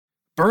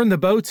Burn the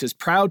Boats is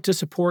proud to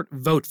support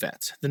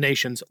VoteVets, the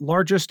nation's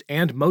largest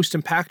and most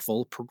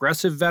impactful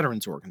progressive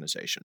veterans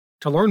organization.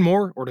 To learn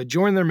more or to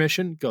join their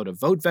mission, go to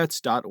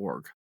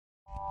votevets.org.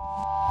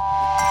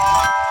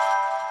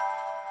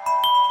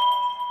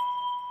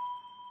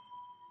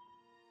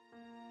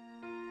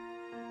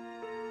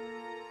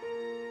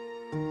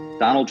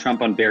 Donald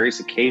Trump on various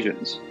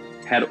occasions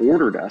had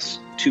ordered us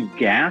to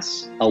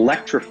gas,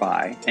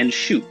 electrify, and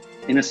shoot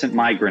innocent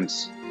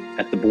migrants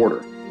at the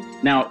border.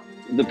 Now,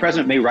 the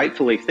president may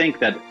rightfully think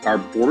that our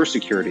border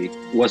security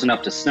wasn't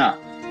up to snuff,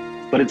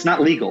 but it's not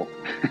legal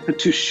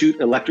to shoot,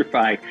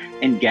 electrify,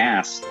 and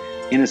gas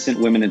innocent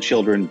women and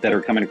children that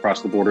are coming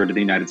across the border to the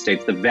United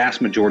States, the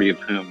vast majority of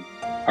whom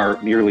are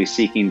merely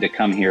seeking to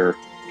come here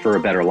for a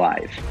better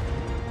life.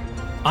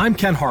 I'm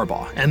Ken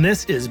Harbaugh, and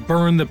this is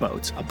Burn the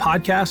Boats, a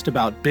podcast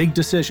about big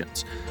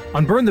decisions.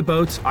 On Burn the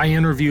Boats, I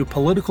interview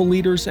political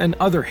leaders and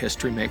other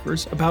history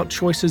makers about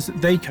choices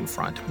they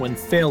confront when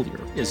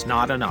failure is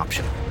not an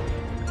option.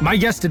 My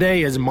guest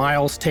today is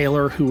Miles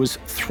Taylor, who was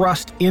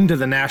thrust into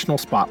the national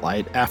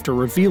spotlight after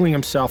revealing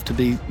himself to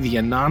be the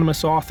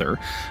anonymous author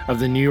of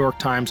the New York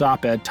Times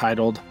op-ed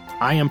titled,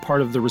 "I Am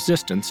Part of the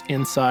Resistance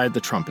Inside the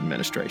Trump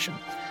Administration."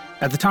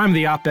 At the time of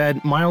the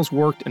op-ed, Miles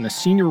worked in a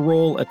senior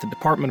role at the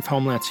Department of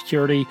Homeland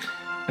Security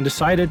and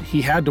decided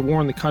he had to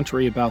warn the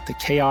country about the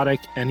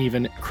chaotic and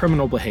even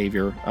criminal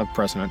behavior of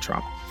President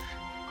Trump.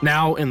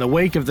 Now, in the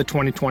wake of the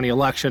 2020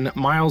 election,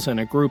 Miles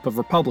and a group of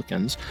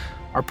Republicans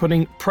are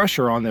putting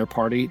pressure on their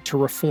party to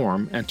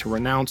reform and to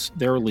renounce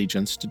their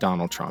allegiance to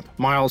Donald Trump.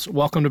 Miles,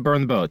 welcome to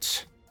Burn the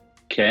Boats.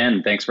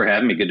 Ken, thanks for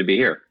having me. Good to be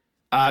here.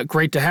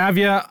 Great to have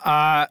you.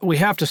 We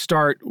have to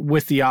start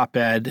with the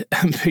op-ed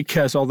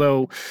because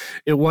although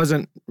it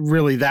wasn't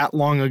really that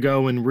long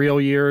ago in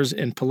real years,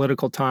 in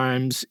political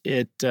times,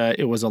 it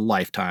was a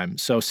lifetime.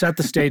 So set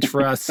the stage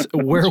for us.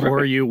 Where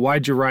were you?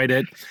 Why'd you write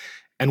it?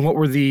 And what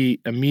were the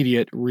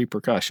immediate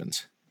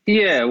repercussions?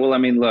 Yeah, well, I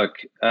mean, look,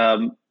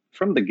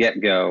 from the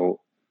get-go,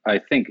 I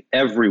think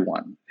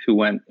everyone who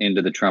went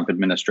into the Trump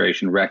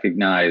administration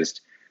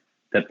recognized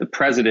that the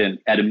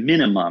president, at a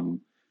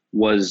minimum,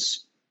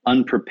 was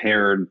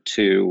unprepared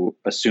to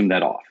assume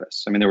that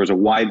office. I mean, there was a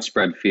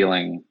widespread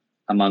feeling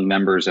among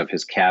members of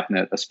his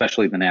cabinet,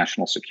 especially the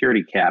national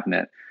security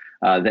cabinet,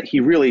 that he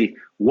really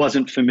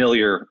wasn't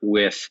familiar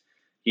with,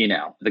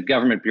 the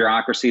government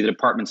bureaucracy, the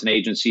departments and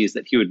agencies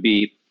that he would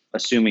be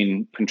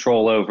assuming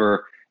control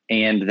over,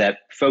 and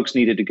that folks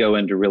needed to go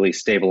in to really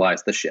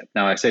stabilize the ship.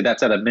 Now, I say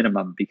that's at a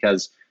minimum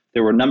because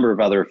there were a number of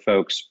other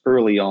folks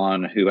early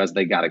on who, as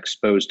they got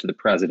exposed to the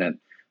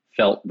president,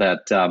 felt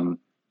that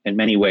in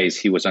many ways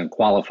he was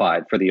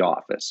unqualified for the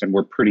office and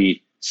were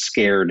pretty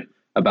scared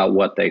about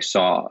what they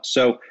saw.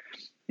 So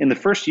in the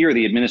first year of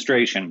the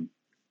administration,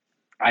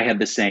 I had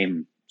the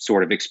same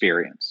sort of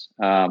experience,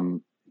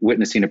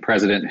 witnessing a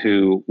president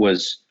who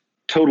was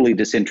totally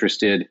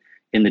disinterested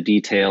in the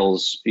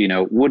details,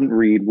 wouldn't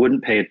read,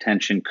 wouldn't pay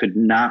attention, could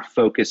not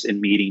focus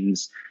in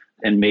meetings,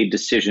 and made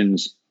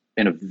decisions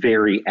in a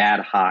very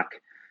ad hoc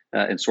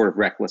and sort of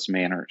reckless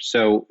manner.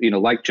 So,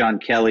 like John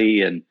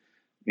Kelly and,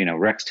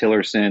 Rex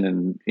Tillerson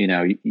and,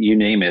 you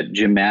name it,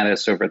 Jim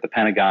Mattis over at the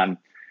Pentagon,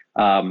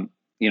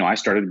 I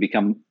started to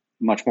become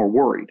much more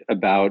worried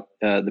about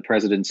the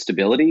president's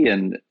stability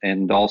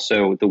and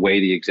also the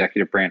way the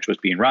executive branch was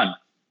being run.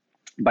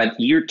 By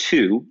year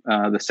two,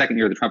 the second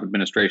year of the Trump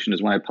administration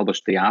is when I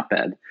published the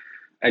op-ed.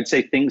 I'd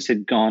say things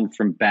had gone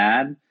from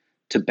bad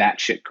to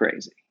batshit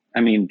crazy.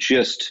 I mean,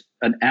 just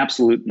an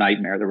absolute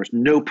nightmare. There was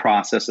no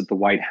process at the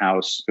White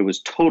House. It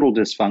was total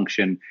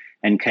dysfunction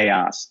and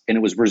chaos, and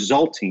it was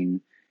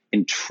resulting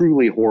in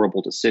truly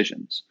horrible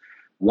decisions.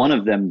 One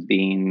of them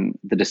being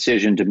the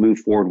decision to move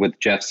forward with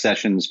Jeff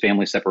Sessions'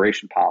 family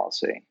separation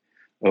policy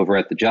over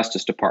at the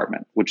Justice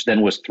Department, which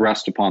then was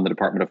thrust upon the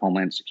Department of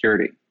Homeland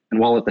Security. And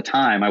while at the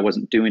time I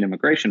wasn't doing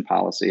immigration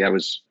policy, I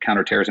was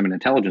counterterrorism and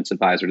intelligence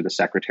advisor to the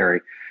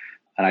secretary.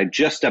 And I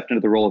just stepped into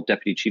the role of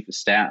deputy chief of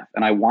staff.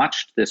 And I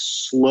watched this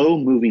slow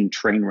moving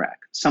train wreck,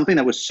 something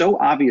that was so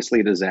obviously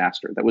a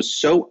disaster, that was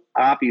so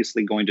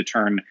obviously going to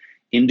turn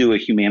into a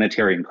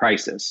humanitarian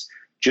crisis,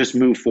 just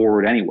move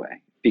forward anyway,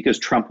 because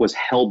Trump was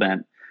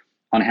hell-bent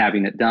on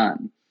having it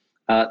done.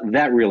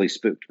 That really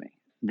spooked me,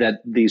 that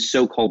these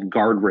so-called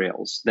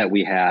guardrails that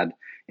we had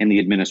in the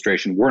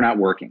administration were not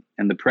working.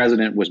 And the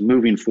president was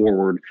moving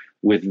forward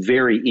with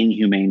very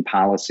inhumane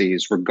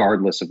policies,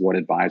 regardless of what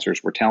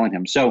advisors were telling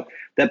him. So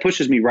that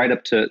pushes me right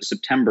up to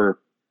September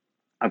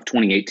of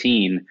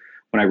 2018,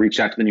 when I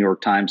reached out to the New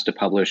York Times to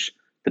publish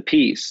the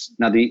piece.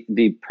 Now,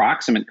 the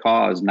proximate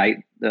cause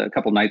a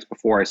couple nights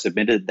before I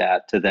submitted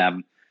that to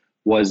them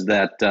was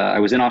that I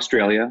was in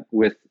Australia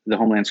with the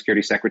Homeland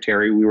Security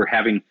Secretary. We were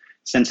having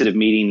sensitive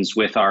meetings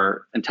with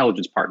our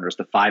intelligence partners,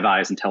 the Five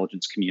Eyes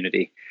intelligence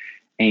community.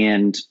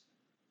 And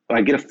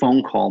I get a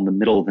phone call in the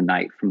middle of the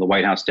night from the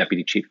White House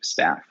Deputy Chief of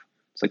Staff.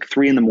 It's like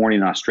 3 a.m.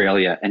 in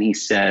Australia. And he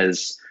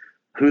says,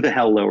 "Who the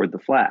hell lowered the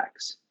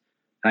flags?"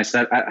 And I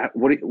said,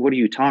 what are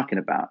you talking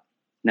about?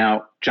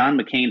 Now, John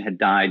McCain had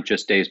died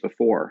just days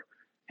before.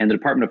 And the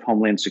Department of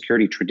Homeland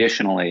Security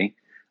traditionally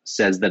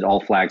says that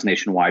all flags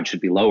nationwide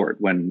should be lowered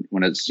when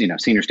a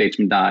senior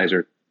statesman dies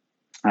or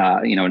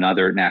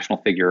another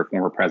national figure, or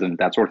former president,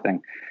 that sort of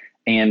thing.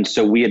 And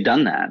so we had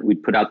done that.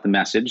 We'd put out the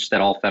message that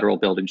all federal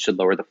buildings should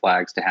lower the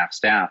flags to half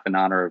staff in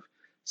honor of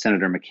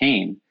Senator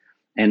McCain.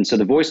 And so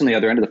the voice on the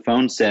other end of the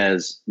phone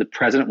says the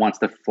president wants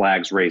the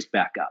flags raised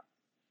back up.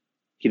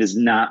 He does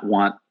not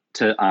want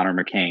to honor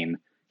McCain.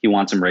 He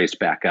wants them raised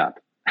back up.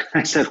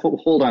 I said, well,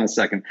 hold on a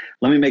second.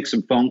 Let me make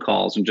some phone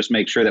calls and just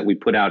make sure that we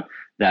put out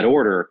that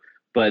order.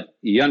 But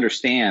you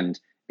understand,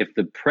 if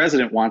the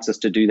president wants us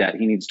to do that,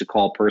 he needs to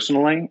call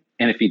personally.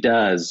 And if he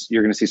does,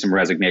 you're going to see some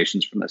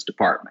resignations from this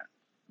department.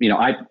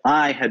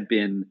 I had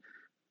been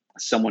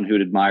someone who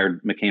had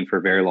admired McCain for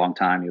a very long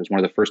time. He was one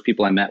of the first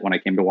people I met when I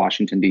came to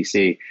Washington,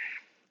 D.C.,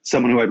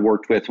 someone who I'd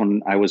worked with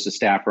when I was a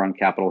staffer on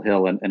Capitol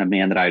Hill, and a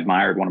man that I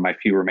admired, one of my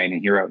few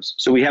remaining heroes.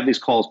 So we have these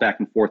calls back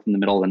and forth in the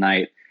middle of the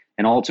night.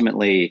 And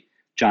ultimately,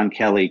 John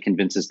Kelly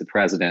convinces the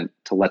president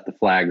to let the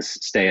flags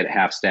stay at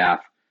half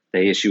staff.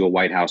 They issue a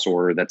White House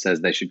order that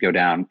says they should go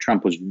down.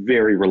 Trump was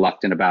very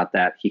reluctant about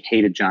that. He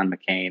hated John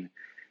McCain.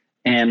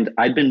 And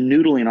I'd been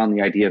noodling on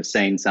the idea of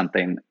saying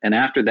something. And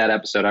after that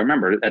episode, I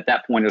remember at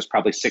that point, it was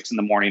probably 6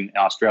 a.m. in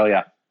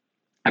Australia.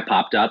 I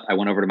popped up. I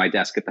went over to my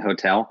desk at the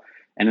hotel.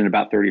 And in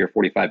about 30 or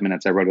 45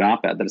 minutes, I wrote an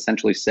op-ed that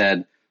essentially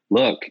said,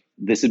 look,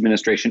 this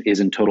administration is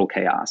in total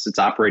chaos. It's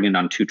operating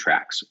on 2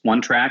 tracks. One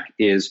track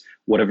is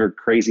whatever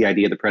crazy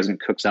idea the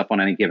president cooks up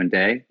on any given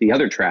day. The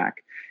other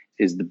track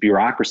is the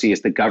bureaucracy,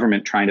 is the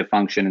government trying to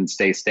function and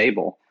stay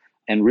stable.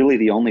 And really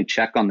the only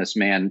check on this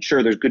man,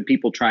 sure, there's good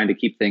people trying to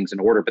keep things in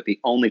order, but the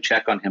only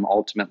check on him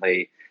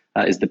ultimately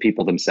is the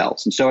people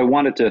themselves. And so I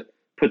wanted to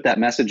put that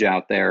message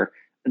out there.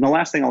 And the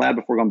last thing I'll add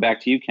before going back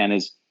to you, Ken,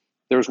 is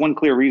there was one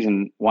clear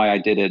reason why I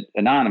did it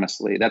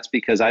anonymously. That's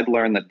because I'd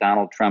learned that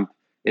Donald Trump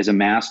is a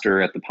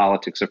master at the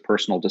politics of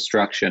personal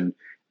destruction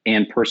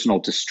and personal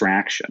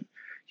distraction.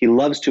 He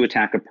loves to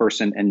attack a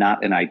person and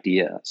not an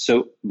idea.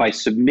 So by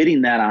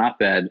submitting that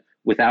op-ed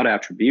without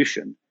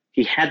attribution,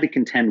 he had to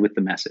contend with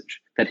the message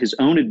that his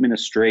own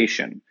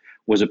administration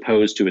was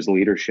opposed to his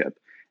leadership.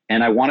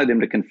 And I wanted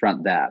him to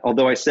confront that.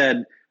 Although I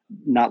said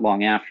not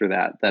long after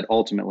that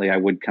ultimately I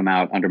would come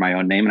out under my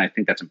own name. And I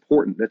think that's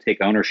important to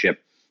take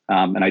ownership.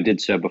 And I did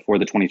so before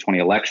the 2020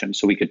 election,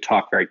 so we could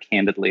talk very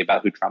candidly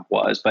about who Trump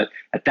was. But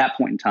at that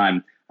point in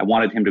time, I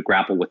wanted him to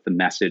grapple with the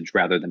message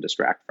rather than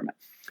distract from it.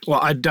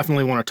 Well, I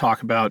definitely want to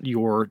talk about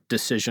your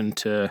decision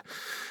to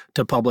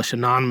publish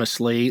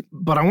anonymously.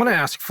 But I want to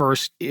ask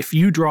first if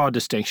you draw a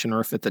distinction,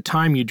 or if at the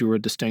time you drew a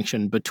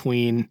distinction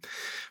between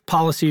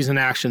policies and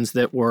actions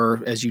that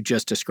were, as you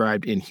just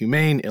described,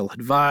 inhumane,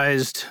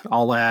 ill-advised,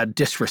 I'll add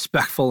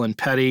disrespectful and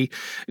petty.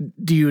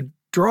 Do you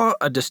draw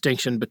a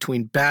distinction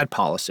between bad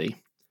policy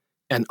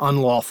and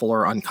unlawful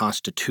or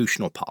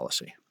unconstitutional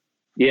policy?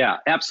 Yeah,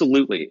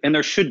 absolutely. And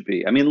there should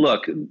be. I mean,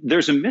 look,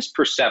 there's a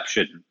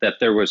misperception that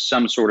there was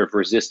some sort of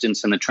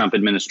resistance in the Trump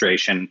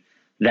administration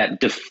that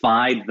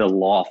defied the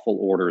lawful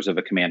orders of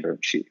a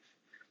commander-in-chief.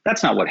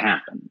 That's not what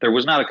happened. There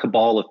was not a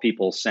cabal of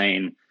people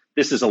saying,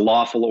 this is a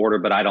lawful order,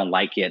 but I don't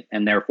like it,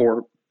 and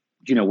therefore,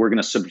 we're going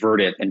to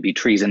subvert it and be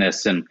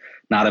treasonous and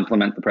not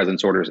implement the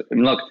president's orders. I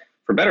mean, look,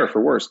 for better or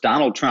for worse,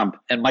 Donald Trump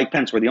and Mike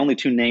Pence were the only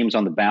 2 names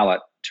on the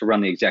ballot to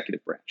run the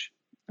executive branch.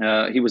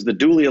 He was the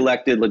duly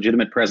elected,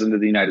 legitimate president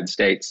of the United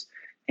States,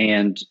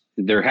 and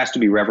there has to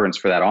be reverence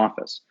for that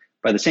office.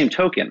 By the same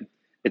token,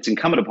 it's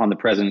incumbent upon the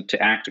president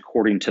to act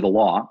according to the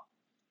law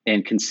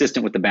and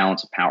consistent with the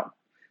balance of power.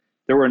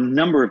 There were a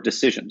number of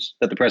decisions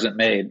that the president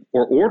made,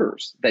 or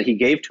orders that he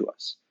gave to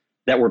us,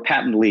 that were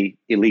patently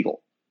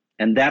illegal.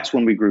 And that's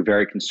when we grew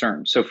very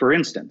concerned. So, for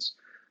instance,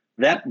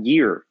 that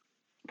year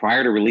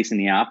prior to releasing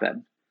the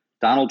op-ed,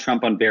 Donald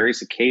Trump on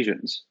various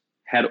occasions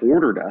had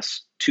ordered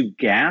us to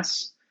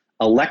gas,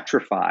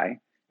 electrify,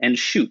 and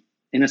shoot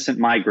innocent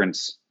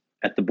migrants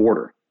at the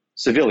border,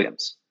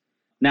 civilians.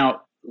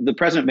 Now, the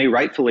president may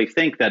rightfully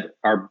think that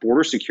our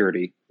border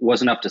security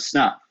wasn't up to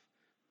snuff,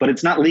 but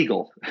it's not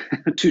legal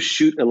to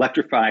shoot,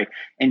 electrify,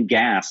 and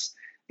gas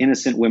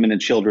innocent women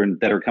and children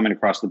that are coming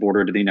across the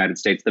border to the United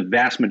States, the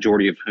vast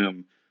majority of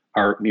whom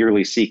are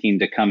merely seeking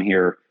to come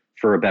here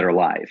for a better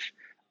life.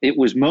 It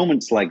was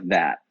moments like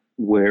that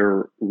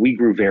where we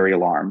grew very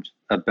alarmed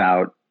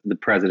about the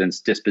president's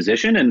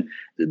disposition, and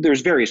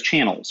there's various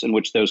channels in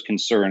which those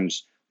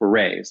concerns were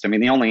raised. I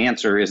mean, the only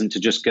answer isn't to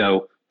just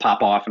go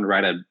pop off and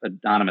write an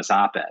anonymous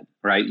op-ed,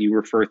 right? You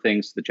refer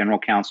things to the general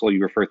counsel,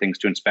 you refer things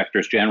to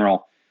inspectors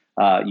general,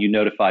 you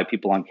notify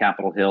people on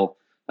Capitol Hill.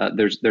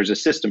 There's a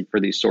system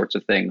for these sorts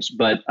of things,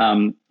 but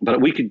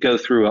we could go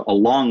through a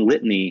long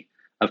litany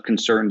of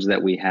concerns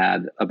that we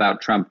had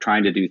about Trump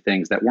trying to do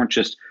things that weren't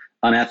just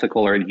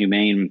unethical or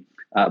inhumane,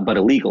 but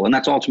illegal. And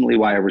that's ultimately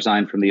why I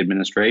resigned from the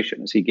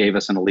administration, is he gave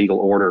us an illegal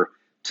order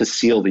to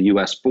seal the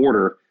U.S.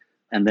 border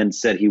and then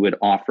said he would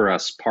offer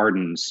us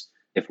pardons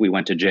if we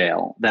went to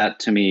jail. That,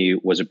 to me,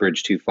 was a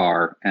bridge too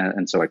far,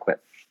 and so I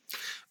quit.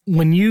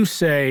 When you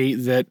say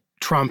that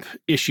Trump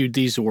issued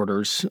these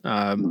orders,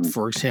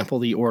 for example,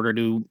 the order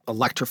to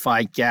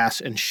electrify,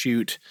 gas, and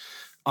shoot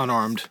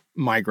unarmed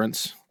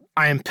migrants,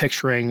 I am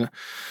picturing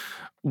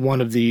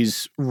one of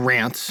these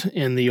rants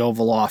in the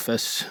Oval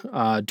Office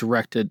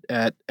directed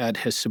at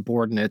his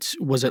subordinates.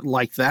 Was it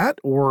like that,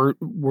 or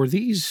were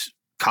these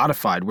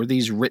codified? Were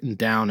these written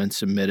down and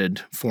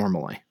submitted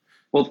formally?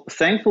 Well,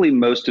 thankfully,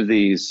 most of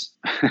these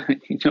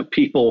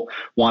people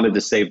wanted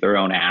to save their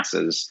own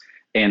asses,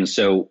 and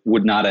so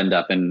would not end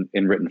up in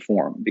written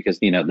form, because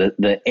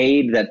the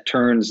aide that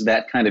turns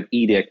that kind of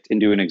edict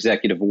into an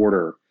executive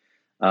order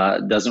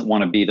doesn't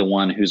want to be the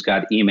one who's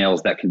got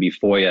emails that can be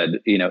FOIA'd,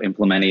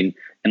 implementing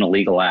an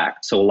illegal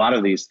act. So a lot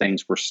of these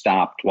things were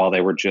stopped while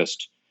they were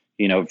just,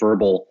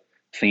 verbal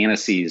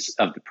fantasies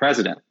of the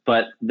president.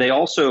 But they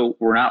also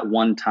were not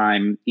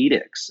one-time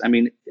edicts. I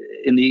mean,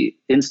 in the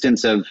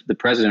instance of the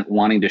president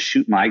wanting to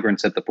shoot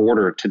migrants at the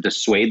border to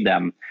dissuade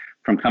them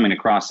from coming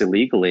across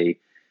illegally,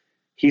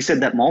 he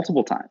said that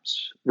multiple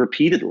times,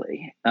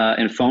 repeatedly,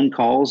 in phone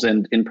calls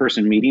and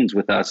in-person meetings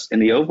with us in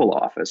the Oval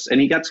Office. And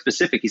he got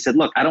specific. He said,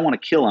 look, I don't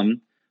want to kill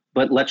him,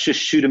 but let's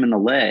just shoot him in the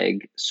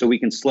leg so we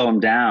can slow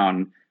him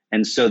down,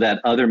 and so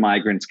that other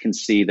migrants can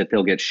see that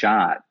they'll get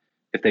shot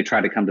if they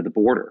try to come to the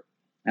border.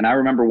 And I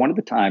remember one of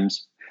the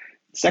times,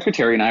 the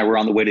secretary and I were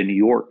on the way to New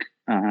York,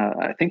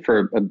 I think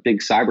for a big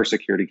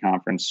cybersecurity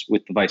conference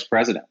with the vice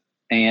president.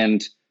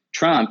 And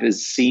Trump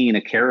is seeing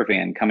a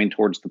caravan coming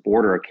towards the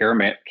border, a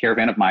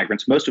caravan of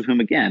migrants, most of whom,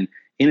 again,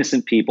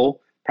 innocent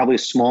people, probably a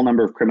small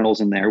number of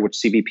criminals in there, which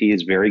CBP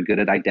is very good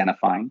at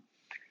identifying.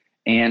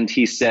 And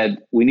he said,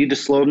 we need to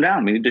slow him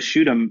down. We need to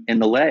shoot him in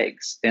the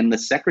legs. And the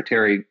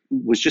secretary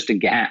was just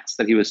aghast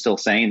that he was still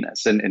saying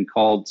this, and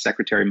called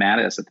Secretary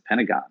Mattis at the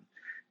Pentagon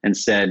and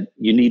said,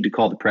 you need to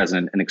call the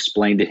president and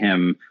explain to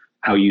him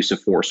how use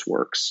of force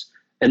works.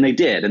 And they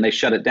did, and they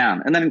shut it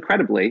down. And then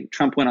incredibly,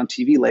 Trump went on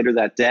TV later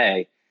that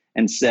day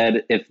and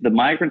said, if the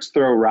migrants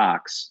throw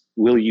rocks,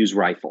 we'll use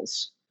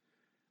rifles.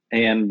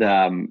 And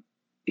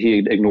he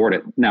ignored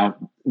it. Now,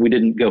 we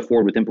didn't go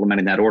forward with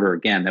implementing that order.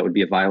 Again, that would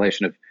be a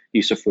violation of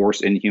use of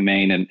force,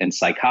 inhumane, and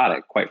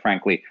psychotic, quite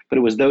frankly. But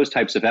it was those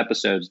types of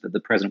episodes that the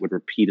president would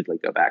repeatedly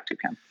go back to,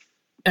 Ken.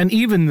 And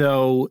even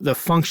though the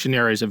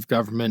functionaries of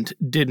government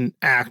didn't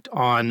act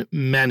on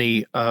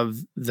many of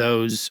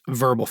those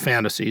verbal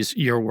fantasies,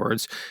 your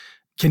words,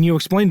 can you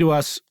explain to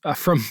us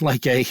from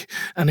like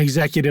an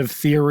executive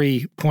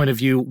theory point of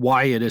view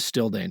why it is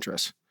still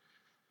dangerous?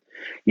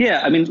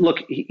 Yeah, I mean, look,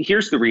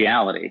 here's the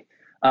reality.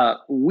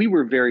 We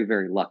were very,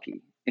 very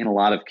lucky in a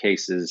lot of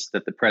cases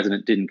that the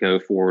president didn't go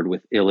forward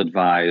with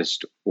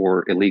ill-advised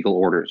or illegal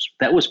orders.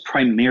 That was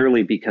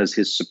primarily because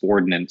his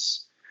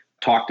subordinates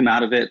talked him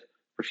out of it,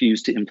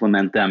 refused to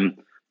implement them.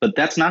 But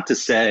that's not to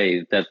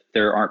say that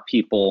there aren't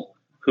people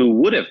who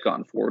would have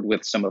gone forward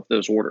with some of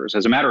those orders.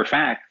 As a matter of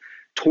fact,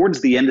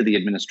 towards the end of the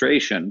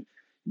administration,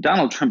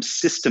 Donald Trump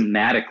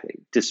systematically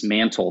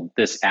dismantled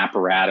this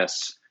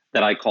apparatus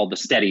that I call the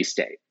steady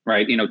state,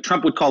 right?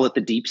 Trump would call it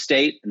the deep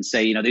state and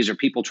say, these are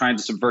people trying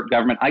to subvert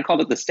government. I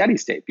called it the steady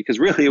state because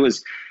really it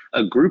was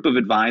a group of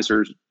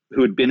advisors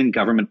who had been in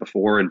government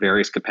before in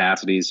various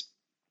capacities,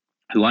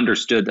 who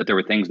understood that there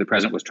were things the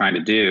president was trying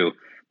to do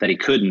that he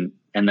couldn't,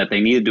 and that they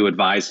needed to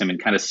advise him and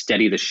kind of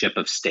steady the ship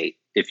of state,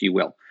 if you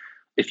will.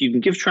 If you can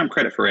give Trump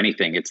credit for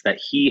anything, it's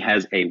that he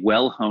has a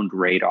well-honed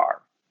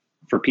radar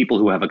for people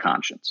who have a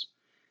conscience.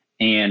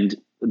 And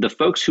the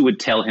folks who would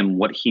tell him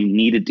what he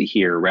needed to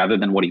hear rather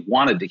than what he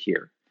wanted to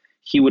hear,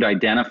 he would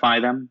identify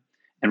them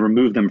and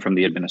remove them from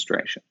the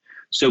administration.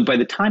 So by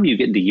the time you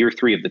get into year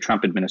 3 of the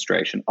Trump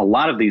administration, a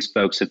lot of these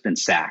folks have been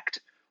sacked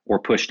or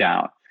pushed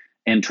out.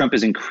 And Trump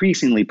is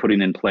increasingly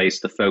putting in place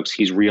the folks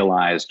he's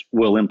realized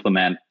will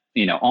implement,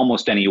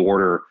 almost any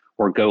order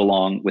or go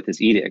along with his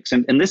edicts.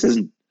 And this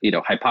isn't,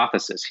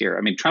 hypothesis here.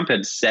 I mean, Trump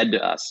had said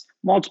to us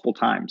multiple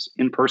times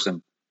in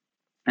person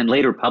and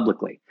later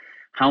publicly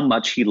how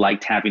much he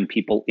liked having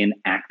people in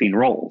acting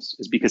roles,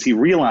 is because he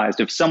realized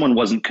if someone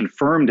wasn't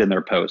confirmed in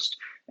their post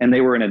and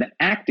they were in an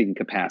acting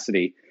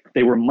capacity,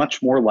 they were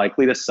much more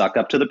likely to suck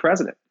up to the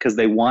president because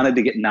they wanted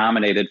to get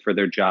nominated for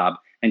their job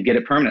and get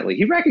it permanently.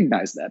 He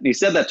recognized that. And he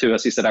said that to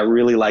us. He said, I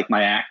really like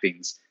my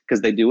actings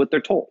because they do what they're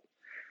told.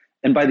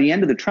 And by the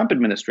end of the Trump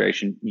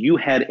administration, you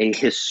had a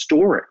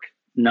historic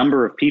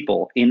number of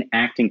people in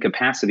acting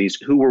capacities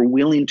who were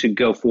willing to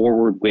go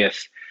forward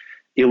with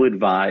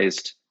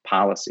ill-advised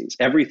policies.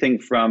 Everything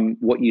from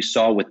what you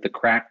saw with the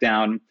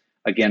crackdown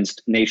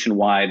against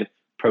nationwide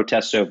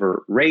protests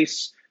over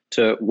race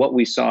to what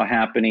we saw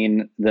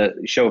happening, the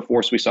show of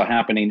force we saw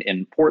happening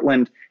in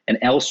Portland and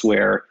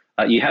elsewhere.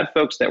 You had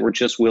folks that were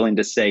just willing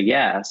to say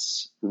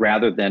yes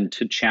rather than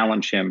to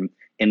challenge him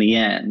in the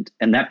end.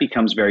 And that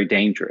becomes very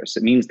dangerous.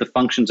 It means the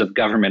functions of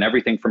government,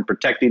 everything from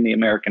protecting the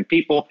American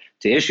people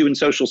to issuing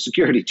Social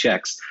Security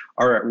checks,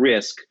 are at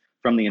risk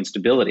from the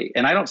instability.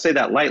 And I don't say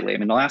that lightly. I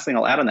mean, the last thing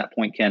I'll add on that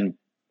point, Ken,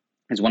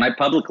 is when I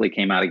publicly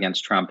came out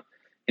against Trump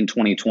in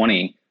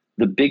 2020,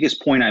 the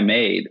biggest point I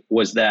made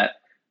was that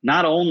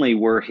not only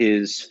were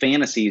his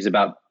fantasies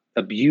about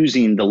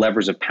abusing the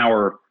levers of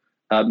power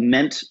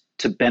meant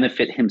to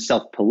benefit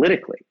himself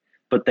politically,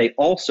 but they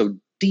also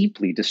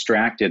deeply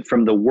distracted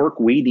from the work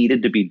we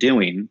needed to be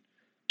doing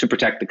to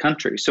protect the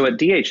country. So at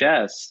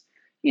DHS,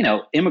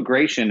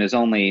 immigration is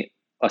only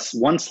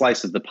one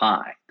slice of the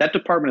pie. That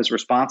department is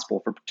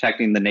responsible for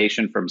protecting the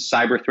nation from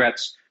cyber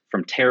threats,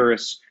 from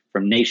terrorists,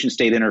 from nation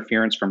state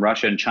interference from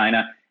Russia and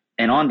China,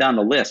 and on down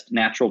the list,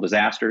 natural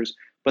disasters.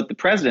 But the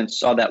president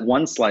saw that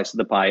one slice of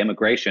the pie,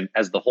 immigration,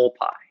 as the whole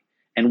pie,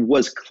 and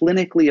was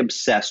clinically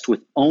obsessed with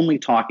only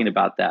talking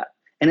about that.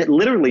 And it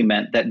literally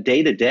meant that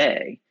day to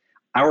day,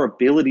 our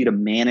ability to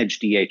manage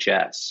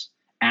DHS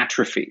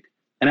atrophied.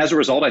 And as a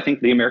result, I think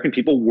the American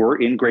people were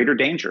in greater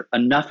danger.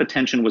 Enough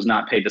attention was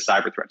not paid to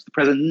cyber threats. The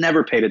president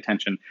never paid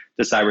attention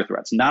to cyber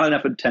threats. Not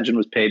enough attention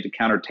was paid to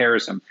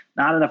counterterrorism.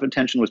 Not enough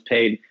attention was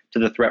paid to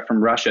the threat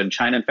from Russia and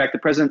China. In fact, the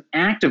president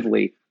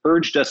actively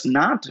urged us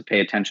not to pay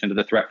attention to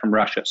the threat from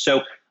Russia.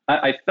 So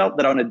I felt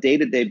that on a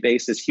day-to-day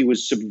basis, he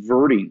was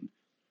subverting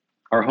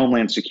our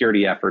homeland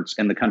security efforts,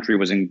 and the country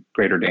was in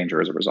greater danger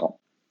as a result.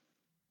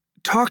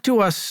 Talk to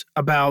us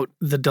about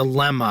the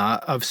dilemma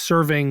of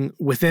serving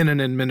within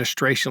an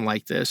administration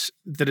like this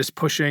that is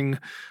pushing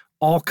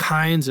all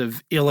kinds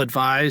of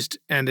ill-advised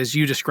and, as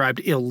you described,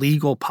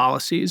 illegal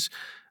policies,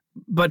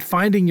 but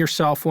finding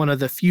yourself one of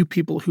the few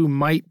people who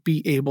might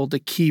be able to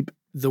keep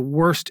the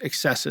worst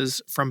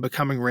excesses from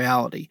becoming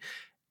reality.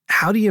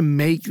 How do you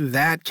make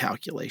that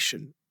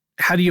calculation?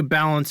 How do you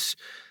balance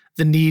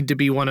the need to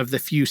be one of the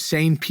few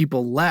sane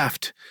people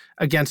left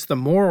against the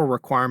moral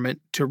requirement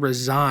to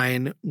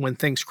resign when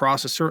things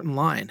cross a certain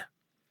line?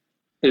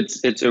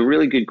 It's a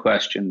really good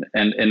question.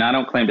 And I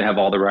don't claim to have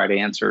all the right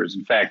answers.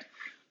 In fact,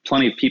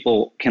 plenty of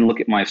people can look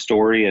at my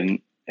story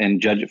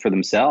and judge it for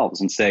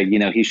themselves and say,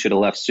 he should have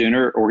left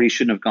sooner or he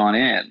shouldn't have gone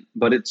in.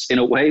 But it's in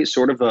a way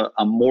sort of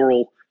a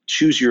moral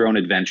choose your own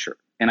adventure.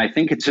 And I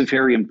think it's a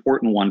very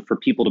important one for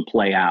people to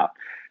play out.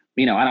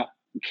 I don't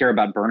care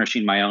about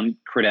burnishing my own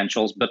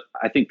credentials, but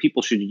I think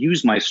people should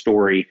use my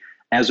story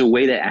as a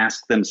way to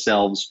ask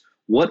themselves,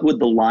 what would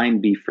the line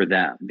be for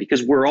them?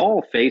 Because we're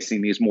all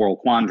facing these moral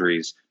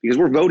quandaries because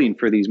we're voting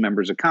for these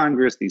members of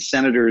Congress, these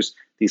senators,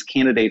 these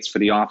candidates for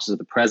the office of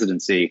the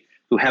presidency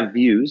who have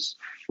views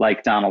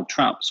like Donald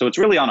Trump. So it's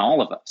really on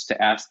all of us to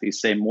ask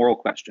these same moral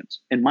questions.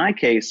 In my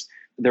case,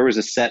 there was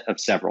a set of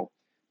several.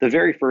 The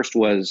very first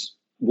was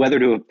whether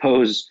to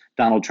oppose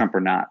Donald Trump or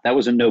not. That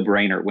was a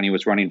no-brainer when he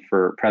was running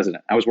for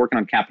president. I was working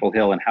on Capitol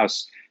Hill and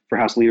House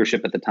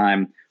leadership at the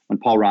time when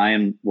Paul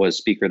Ryan was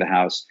Speaker of the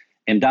House.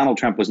 And Donald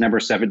Trump was number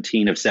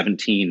 17 of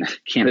 17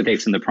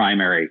 candidates in the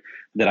primary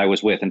that I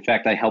was with. In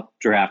fact, I helped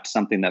draft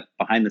something that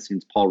behind the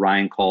scenes Paul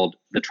Ryan called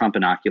the Trump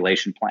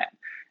inoculation plan.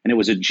 And it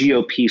was a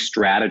GOP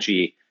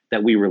strategy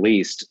that we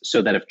released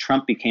so that if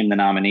Trump became the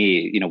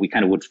nominee, we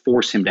kind of would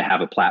force him to have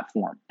a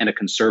platform and a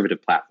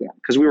conservative platform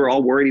because we were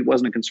all worried he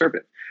wasn't a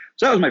conservative.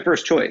 So that was my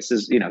first choice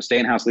is, stay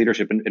in House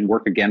leadership and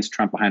work against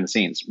Trump behind the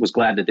scenes. Was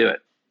glad to do it.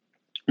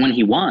 When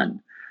he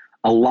won,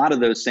 a lot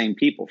of those same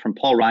people from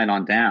Paul Ryan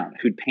on down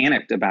who'd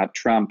panicked about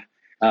Trump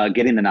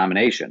getting the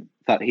nomination,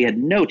 thought he had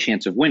no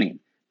chance of winning,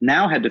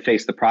 now had to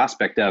face the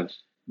prospect of,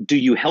 do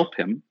you help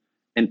him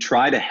and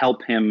try to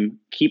help him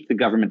keep the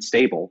government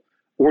stable,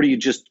 or do you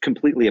just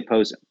completely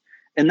oppose him?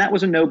 And that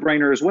was a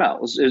no-brainer as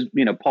well.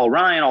 Paul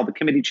Ryan, all the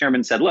committee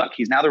chairmen said, look,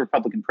 he's now the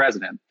Republican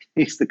president.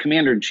 He's the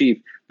commander in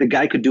chief. The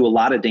guy could do a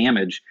lot of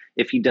damage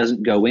if he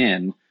doesn't go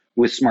in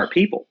with smart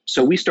people.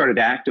 So we started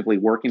actively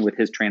working with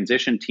his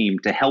transition team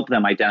to help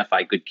them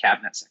identify good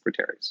cabinet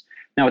secretaries.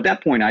 Now, at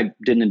that point, I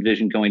didn't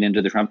envision going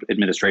into the Trump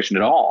administration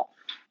at all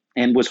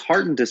and was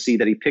heartened to see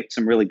that he picked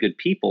some really good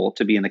people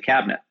to be in the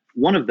cabinet.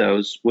 One of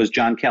those was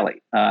John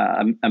Kelly,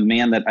 a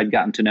man that I'd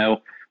gotten to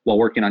know while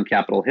working on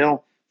Capitol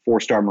Hill.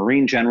 4-star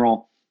Marine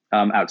general,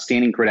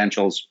 outstanding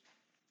credentials,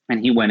 and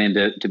he went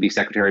in to be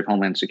Secretary of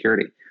Homeland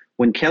Security.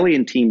 When Kelly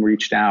and team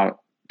reached out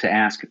to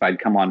ask if I'd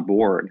come on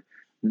board,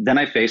 then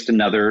I faced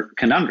another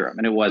conundrum,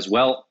 and it was,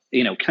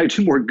 can I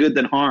do more good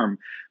than harm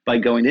by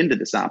going into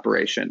this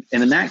operation?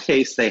 And in that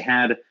case, they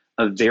had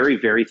a very,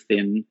 very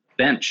thin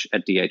bench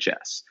at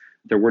DHS.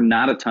 There were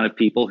not a ton of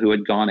people who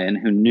had gone in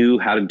who knew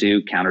how to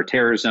do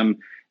counterterrorism,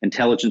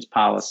 intelligence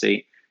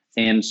policy,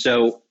 and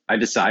so I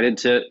decided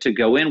to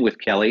go in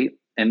with Kelly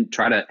and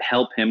try to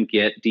help him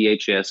get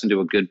DHS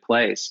into a good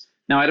place.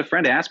 Now, I had a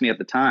friend ask me at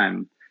the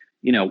time,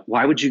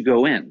 why would you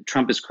go in?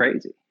 Trump is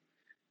crazy.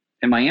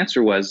 And my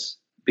answer was,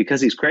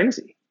 because he's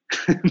crazy.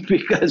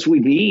 Because we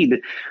need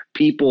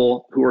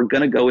people who are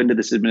going to go into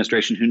this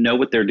administration who know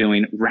what they're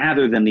doing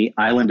rather than the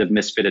island of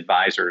misfit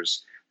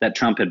advisors that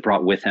Trump had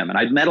brought with him. And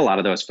I'd met a lot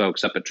of those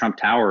folks up at Trump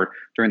Tower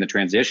during the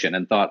transition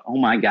and thought, oh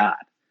my God,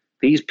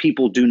 these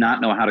people do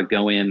not know how to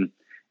go in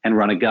and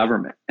run a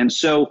government. And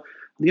so,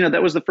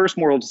 that was the first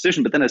moral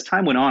decision. But then as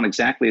time went on,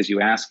 exactly as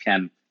you asked,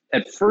 Ken,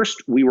 at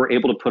first we were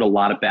able to put a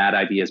lot of bad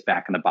ideas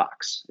back in the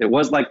box. It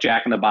was like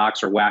Jack in the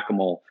Box or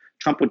whack-a-mole.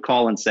 Trump would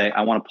call and say,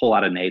 I want to pull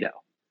out of NATO.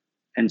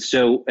 And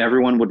so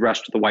everyone would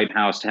rush to the White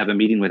House to have a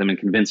meeting with him and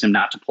convince him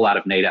not to pull out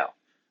of NATO.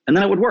 And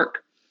then it would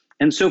work.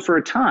 And so for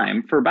a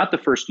time, for about the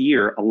first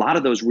year, a lot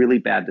of those really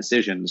bad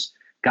decisions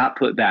got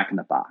put back in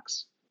the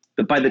box.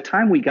 But by the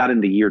time we got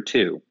into year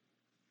two,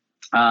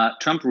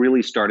 Trump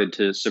really started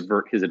to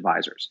subvert his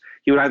advisors.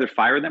 He would either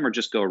fire them or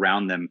just go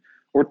around them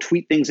or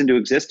tweet things into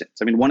existence.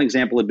 I mean, one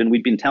example had been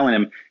we'd been telling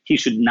him he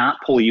should not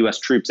pull U.S.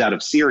 troops out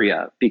of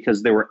Syria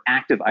because there were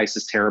active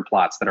ISIS terror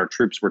plots that our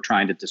troops were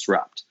trying to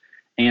disrupt.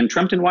 And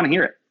Trump didn't want to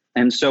hear it.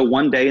 And so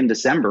one day in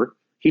December,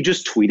 he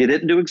just tweeted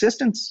it into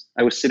existence.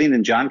 I was sitting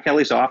in John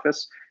Kelly's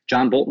office.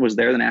 John Bolton was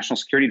there, the national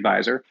security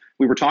advisor.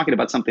 We were talking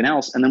about something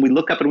else. And then we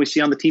look up and we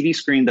see on the TV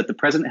screen that the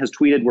president has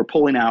tweeted, we're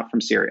pulling out from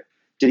Syria.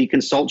 Did he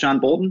consult John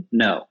Bolton?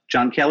 No.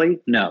 John Kelly?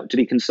 No. Did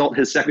he consult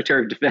his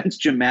Secretary of Defense,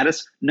 Jim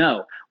Mattis?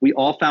 No. We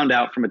all found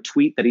out from a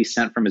tweet that he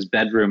sent from his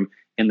bedroom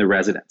in the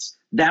residence.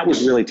 That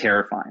was really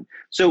terrifying.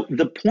 So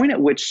the point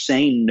at which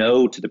saying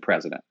no to the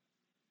president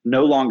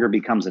no longer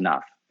becomes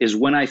enough is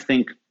when I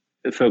think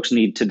folks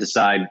need to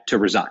decide to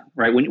resign,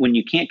 right? When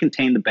you can't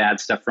contain the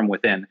bad stuff from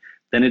within,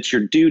 then it's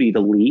your duty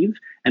to leave,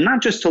 and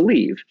not just to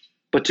leave,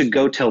 but to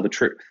go tell the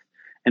truth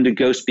and to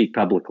go speak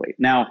publicly.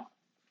 Now,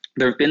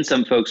 there have been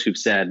some folks who've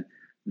said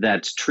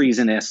that's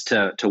treasonous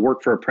to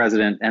work for a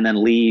president and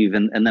then leave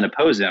and then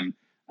oppose him.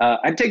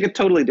 I'd take a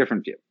totally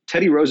different view.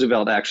 Teddy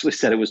Roosevelt actually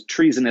said it was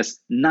treasonous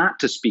not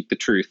to speak the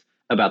truth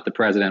about the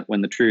president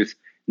when the truth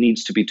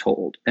needs to be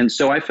told. And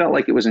so I felt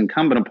like it was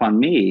incumbent upon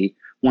me,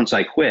 once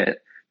I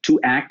quit, to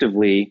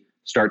actively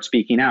start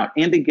speaking out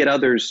and to get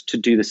others to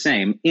do the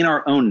same in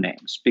our own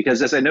names.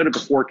 Because as I noted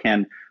before,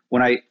 Ken,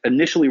 when I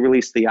initially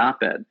released the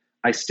op-ed,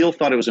 I still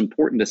thought it was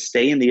important to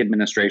stay in the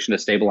administration to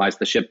stabilize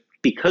the ship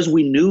because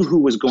we knew who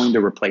was going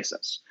to replace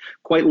us.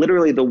 Quite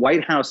literally, the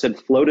White House had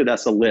floated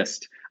us a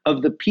list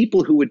of the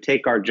people who would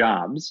take our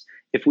jobs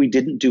if we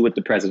didn't do what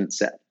the president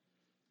said.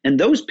 And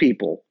those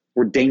people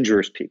were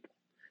dangerous people.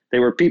 They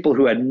were people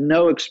who had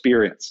no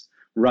experience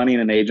running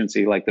an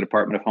agency like the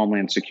Department of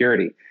Homeland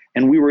Security.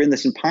 And we were in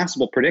this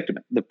impossible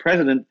predicament. The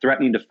president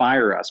threatening to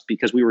fire us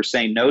because we were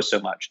saying no so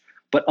much,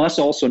 but us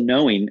also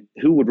knowing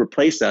who would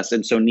replace us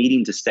and so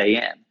needing to stay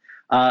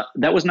in.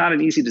 That was not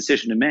an easy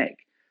decision to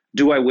make.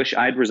 Do I wish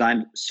I'd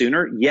resigned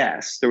sooner?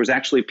 Yes. There was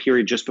actually a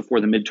period just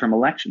before the midterm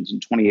elections in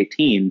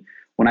 2018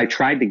 when I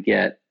tried to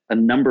get a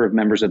number of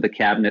members of the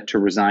cabinet to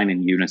resign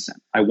in unison.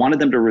 I wanted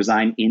them to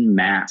resign en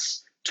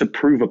masse to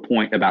prove a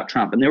point about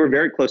Trump. And they were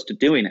very close to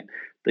doing it.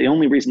 The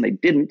only reason they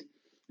didn't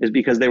is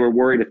because they were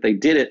worried if they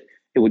did it,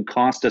 it would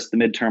cost us the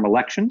midterm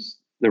elections,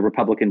 the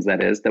Republicans,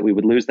 that is, that we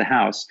would lose the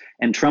House.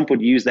 And Trump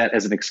would use that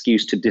as an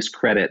excuse to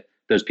discredit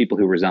those people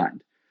who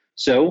resigned.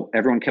 So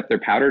everyone kept their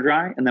powder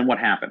dry. And then what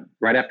happened?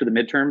 Right after the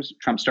midterms,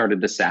 Trump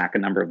started to sack a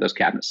number of those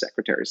cabinet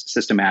secretaries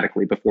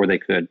systematically before they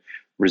could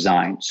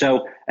resign.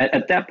 So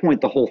at that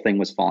point, the whole thing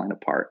was falling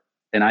apart.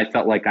 And I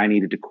felt like I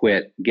needed to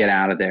quit, get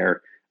out of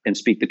there, and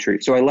speak the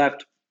truth. So I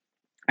left.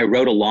 I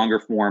wrote a longer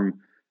form,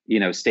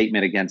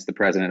 statement against the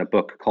president, a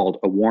book called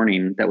A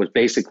Warning that was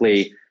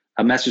basically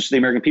a message to the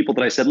American people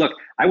that I said, look,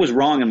 I was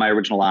wrong in my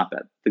original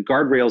op-ed. The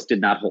guardrails did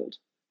not hold.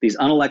 These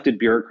unelected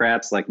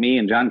bureaucrats like me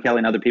and John Kelly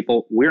and other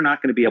people, we're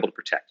not going to be able to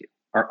protect you.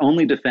 Our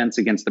only defense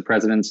against the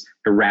president's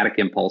erratic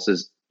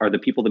impulses are the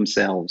people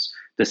themselves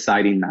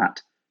deciding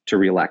not to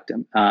reelect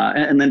him.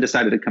 And then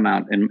decided to come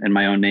out in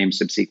my own name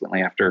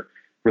subsequently after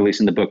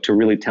releasing the book to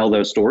really tell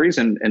those stories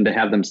and to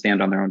have them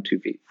stand on their own 2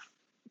 feet.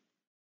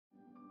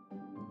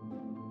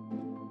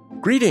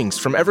 Greetings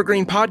from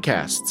Evergreen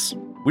Podcasts.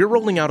 We're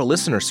rolling out a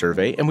listener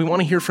survey, and we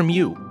want to hear from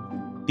you.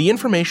 The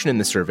information in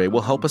the survey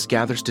will help us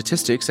gather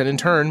statistics and in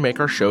turn make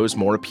our shows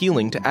more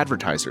appealing to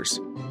advertisers.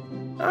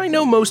 I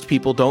know most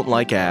people don't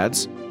like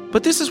ads,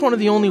 but this is one of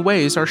the only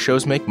ways our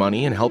shows make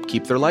money and help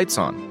keep their lights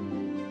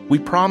on. We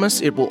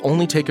promise it will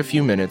only take a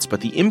few minutes,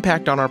 but the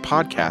impact on our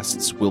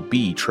podcasts will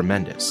be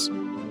tremendous.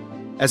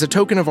 As a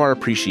token of our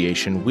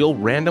appreciation, we'll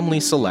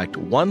randomly select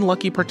one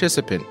lucky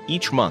participant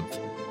each month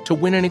to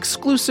win an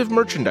exclusive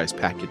merchandise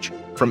package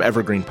from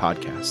Evergreen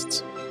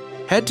Podcasts.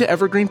 Head to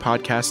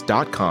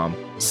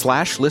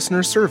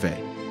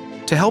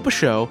evergreenpodcast.com/listenersurvey to help a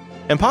show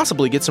and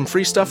possibly get some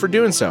free stuff for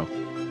doing so.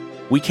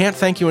 We can't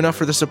thank you enough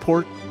for the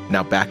support.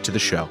 Now back to the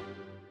show.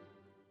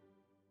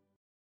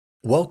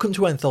 Welcome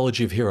to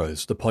Anthology of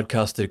Heroes, the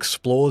podcast that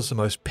explores the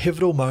most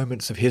pivotal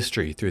moments of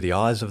history through the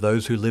eyes of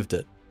those who lived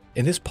it.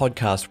 In this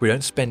podcast, we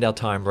don't spend our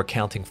time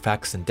recounting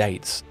facts and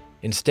dates.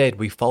 Instead,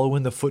 we follow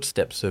in the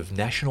footsteps of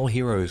national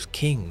heroes,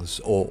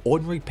 kings, or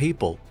ordinary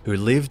people who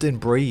lived and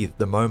breathed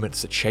the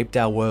moments that shaped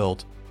our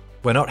world.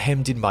 We're not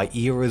hemmed in by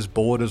eras,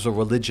 borders, or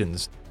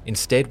religions.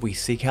 Instead, we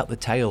seek out the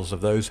tales of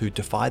those who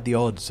defied the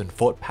odds and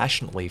fought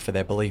passionately for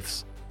their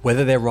beliefs.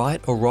 Whether they're right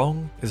or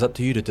wrong is up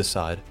to you to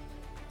decide.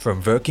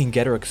 From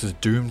Vercingetorix's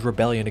doomed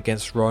rebellion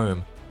against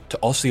Rome, to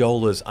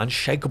Osceola's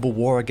unshakable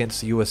war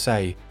against the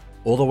USA,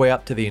 all the way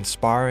up to the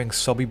inspiring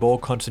Sobibor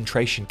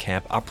concentration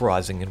camp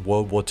uprising in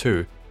World War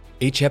II,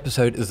 each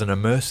episode is an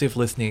immersive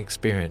listening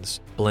experience,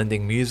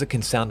 blending music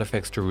and sound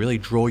effects to really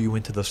draw you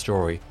into the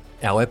story.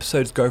 Our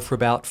episodes go for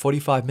about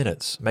 45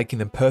 minutes, making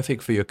them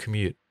perfect for your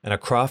commute, and are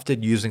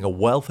crafted using a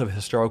wealth of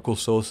historical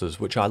sources,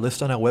 which I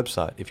list on our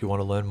website if you want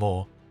to learn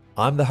more.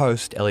 I'm the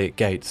host, Elliot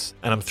Gates,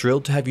 and I'm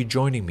thrilled to have you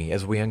joining me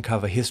as we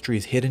uncover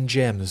history's hidden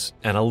gems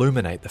and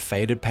illuminate the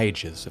faded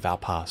pages of our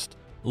past.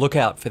 Look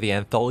out for the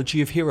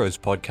Anthology of Heroes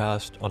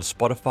podcast on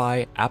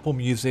Spotify, Apple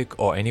Music,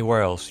 or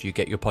anywhere else you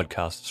get your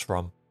podcasts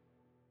from.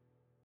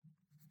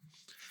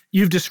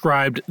 You've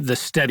described the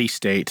steady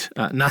state,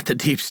 not the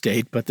deep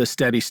state, but the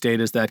steady state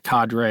as that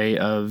cadre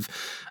of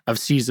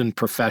seasoned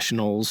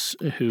professionals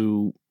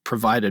who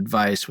provide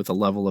advice with a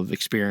level of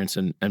experience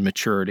and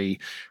maturity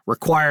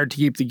required to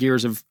keep the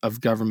gears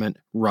of government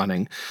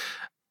running.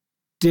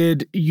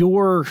 Did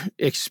your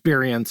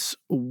experience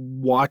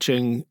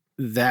watching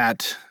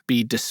that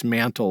be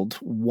dismantled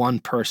one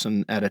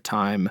person at a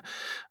time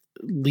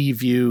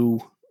leave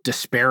you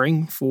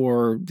despairing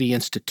for the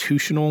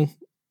institutional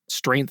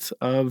strength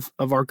of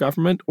our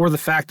government, or the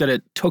fact that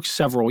it took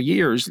several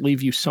years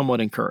leave you somewhat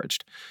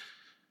encouraged?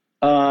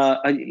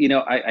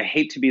 I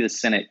hate to be the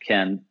cynic,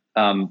 Ken,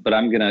 but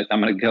I'm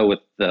gonna go with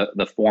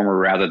the former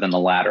rather than the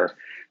latter.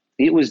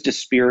 It was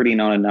dispiriting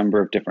on a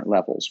number of different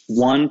levels.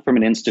 One, from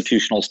an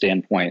institutional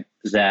standpoint,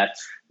 that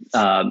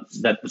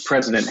the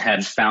president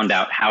had found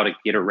out how to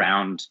get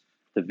around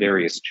the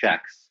various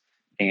checks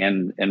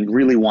and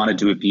really wanted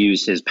to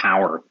abuse his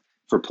power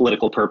for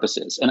political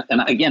purposes.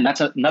 And again,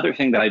 that's another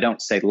thing that I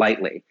don't say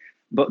lightly.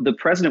 But the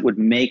president would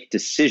make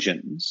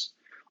decisions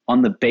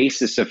on the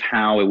basis of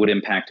how it would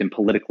impact him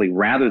politically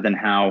rather than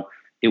how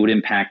it would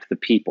impact the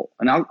people.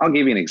 And I'll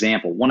give you an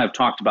example. One I've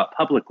talked about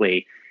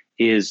publicly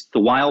is the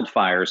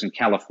wildfires in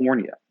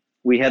California.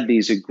 We had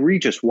these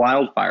egregious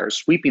wildfires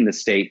sweeping the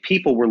state.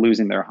 People were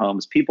losing their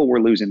homes. People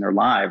were losing their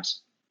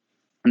lives.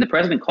 And the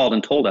president called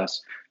and told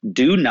us,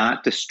 do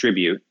not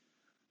distribute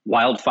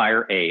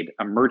wildfire aid,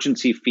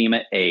 emergency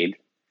FEMA aid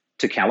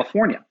to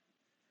California.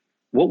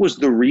 What was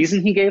the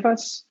reason he gave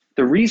us?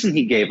 The reason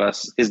he gave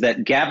us is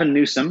that Gavin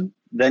Newsom,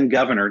 then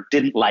governor,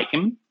 didn't like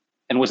him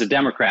and was a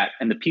Democrat,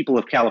 and the people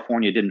of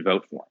California didn't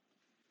vote for him.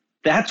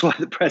 That's why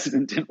the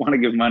president didn't want to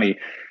give money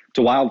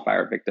to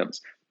wildfire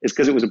victims, is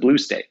because it was a blue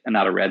state and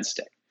not a red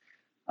state.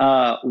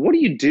 What do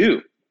you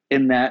do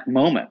in that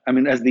moment? I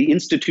mean, as the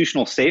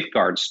institutional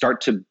safeguards start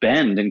to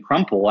bend and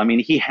crumple, I mean,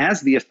 he has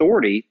the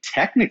authority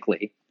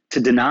technically to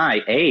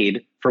deny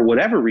aid for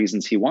whatever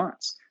reasons he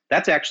wants.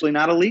 That's actually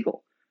not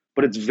illegal,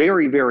 but it's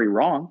very, very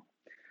wrong.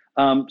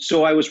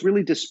 So I was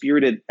really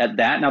dispirited at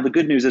that. Now, the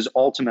good news is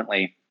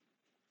ultimately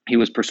he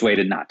was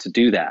persuaded not to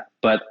do that,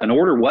 but an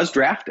order was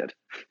drafted.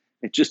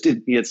 It just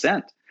didn't get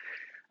sent.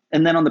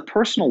 And then on the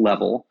personal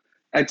level,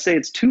 I'd say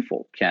it's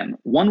twofold, Ken.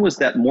 One was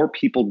that more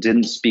people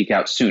didn't speak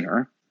out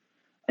sooner.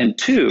 And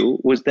two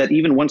was that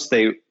even once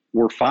they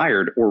were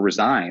fired or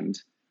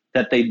resigned,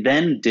 that they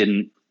then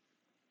didn't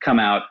come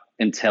out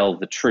and tell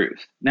the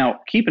truth.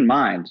 Now, keep in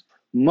mind,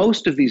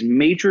 most of these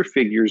major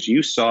figures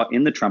you saw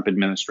in the Trump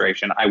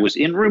administration, I was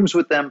in rooms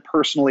with them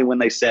personally when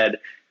they said,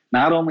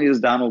 not only is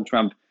Donald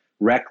Trump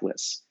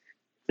reckless,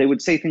 they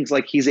would say things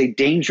like, he's a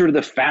danger to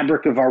the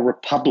fabric of our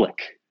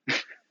republic,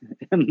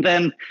 and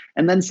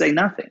then say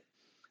nothing.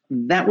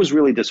 That was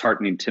really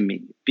disheartening to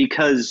me,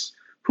 because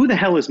who the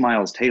hell is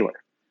Miles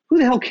Taylor? Who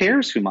the hell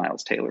cares who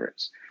Miles Taylor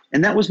is?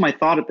 And that was my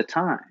thought at the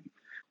time,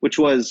 which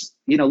was,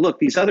 look,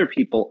 these other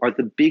people are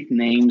the big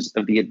names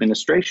of the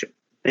administration.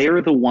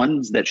 They're the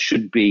ones that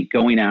should be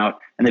going out,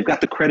 and they've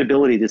got the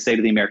credibility to say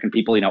to the American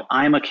people,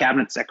 I'm a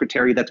cabinet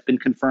secretary that's been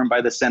confirmed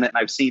by the Senate, and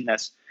I've seen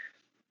this.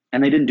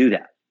 And they didn't do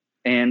that.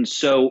 And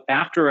so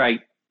after I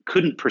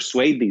couldn't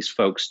persuade these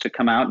folks to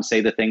come out and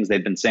say the things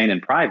they've been saying in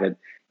private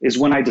is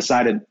when I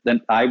decided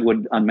that I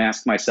would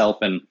unmask myself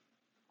and,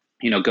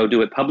 go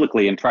do it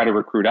publicly and try to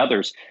recruit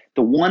others.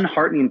 The one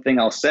heartening thing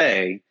I'll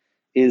say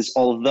is,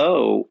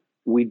 although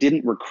we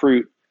didn't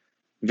recruit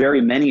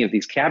very many of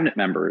these cabinet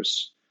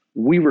members,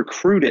 we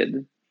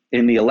recruited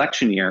in the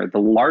election year the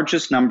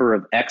largest number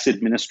of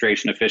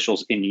ex-administration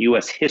officials in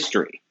U.S.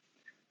 history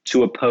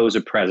to oppose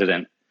a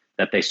president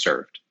that they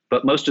served.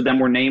 But most of them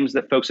were names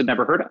that folks had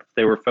never heard of.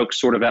 They were folks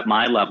sort of at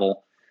my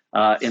level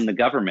in the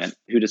government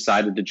who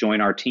decided to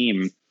join our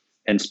team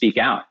and speak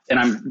out. And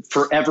I'm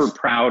forever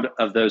proud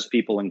of those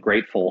people and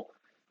grateful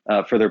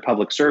for their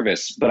public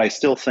service. But I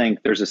still think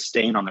there's a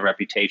stain on the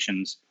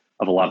reputations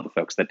of a lot of the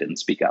folks that didn't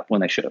speak up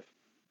when they should have.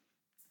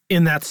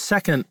 In that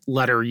second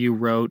letter you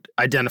wrote,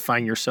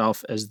 identifying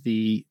yourself as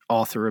the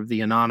author of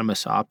the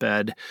anonymous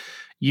op-ed,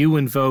 you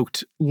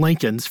invoked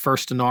Lincoln's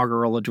first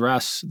inaugural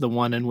address, the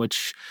one in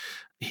which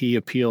he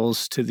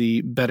appeals to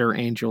the better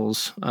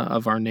angels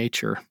of our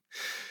nature.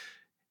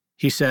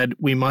 He said,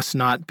 "We must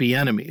not be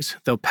enemies.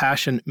 Though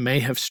passion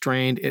may have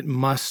strained, it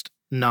must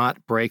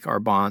not break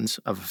our bonds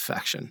of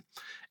affection."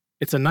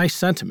 It's a nice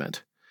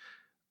sentiment.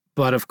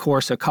 But of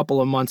course, a couple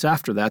of months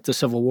after that, the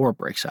Civil War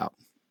breaks out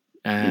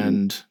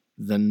and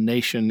the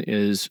nation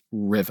is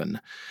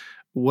riven.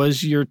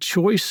 Was your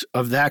choice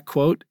of that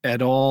quote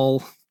at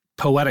all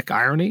poetic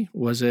irony?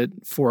 Was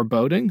it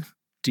foreboding?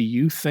 Do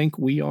you think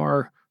we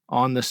are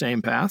on the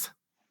same path?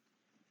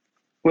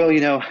 Well,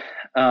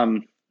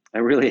 I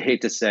really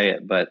hate to say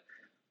it, but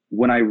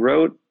when I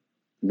wrote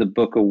the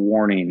book A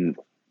Warning,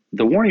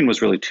 the warning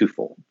was really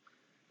twofold.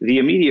 The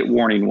immediate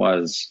warning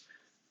was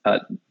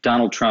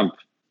Donald Trump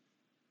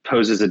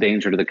poses a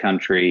danger to the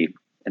country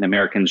and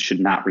Americans should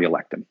not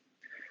reelect him.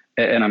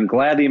 And I'm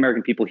glad the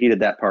American people heeded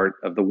that part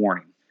of the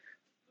warning.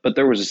 But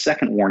there was a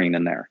second warning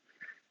in there.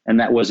 And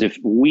that was, if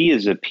we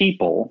as a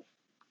people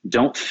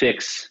don't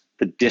fix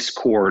the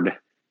discord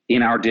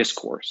in our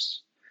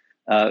discourse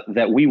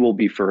that we will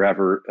be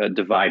forever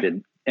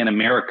divided, and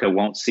America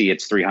won't see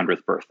its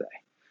 300th birthday,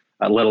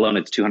 let alone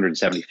its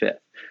 275th.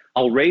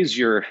 I'll raise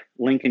your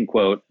Lincoln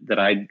quote that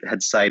I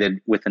had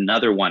cited with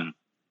another one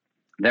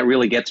that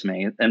really gets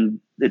me, and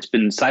it's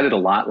been cited a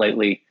lot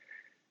lately,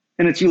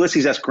 and it's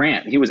Ulysses S.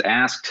 Grant. He was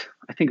asked,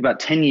 I think about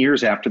 10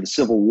 years after the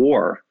Civil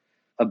War,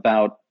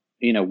 about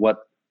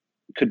what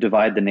could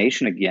divide the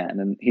nation again.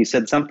 And he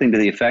said something to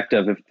the effect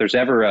of, if there's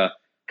ever a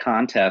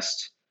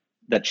contest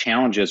that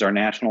challenges our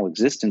national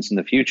existence in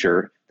the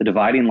future, the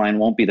dividing line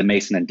won't be the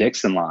Mason and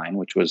Dixon line,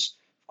 which was,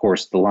 of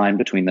course, the line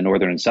between the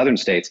northern and southern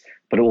states,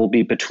 but it will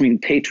be between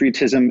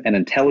patriotism and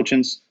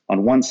intelligence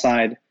on one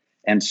side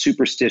and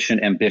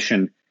superstition,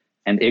 ambition,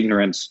 and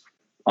ignorance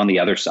on the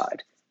other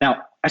side.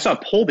 Now, I saw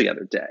a poll the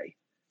other day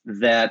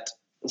that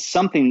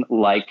something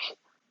like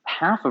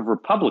half of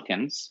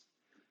Republicans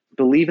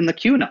believe in the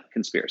QAnon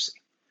conspiracy.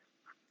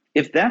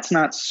 If that's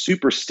not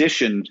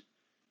superstition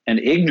and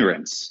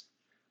ignorance,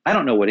 I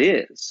don't know what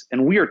is.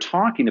 And we are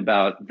talking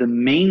about the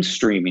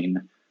mainstreaming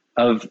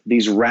of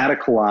these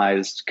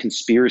radicalized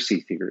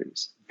conspiracy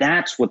theories.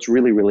 That's what's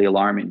really, really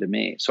alarming to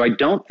me. So I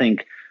don't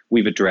think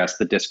we've addressed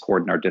the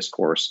discord in our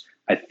discourse.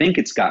 I think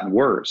it's gotten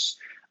worse.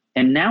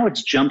 And now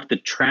it's jumped the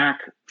track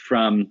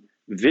from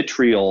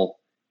vitriol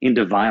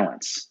into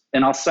violence.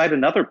 And I'll cite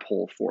another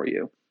poll for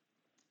you.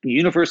 The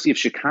University of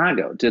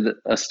Chicago did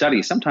a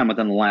study sometime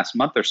within the last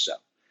month or so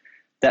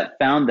that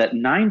found that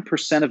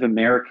 9% of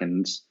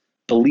Americans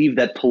believe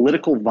that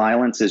political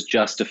violence is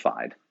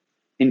justified,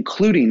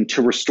 including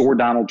to restore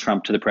Donald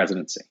Trump to the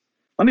presidency.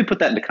 Let me put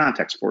that into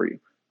context for you.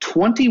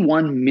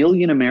 21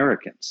 million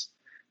Americans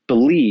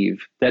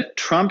believe that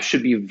Trump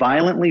should be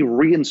violently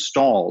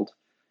reinstalled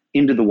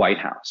into the White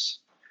House.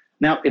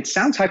 Now, it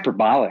sounds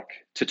hyperbolic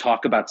to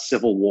talk about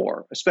civil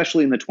war,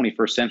 especially in the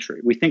 21st century.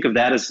 We think of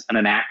that as an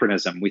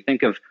anachronism. We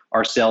think of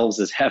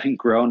ourselves as having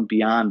grown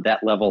beyond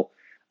that level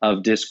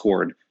of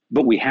discord,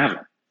 but we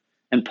haven't.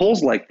 And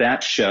polls like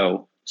that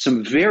show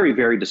some very,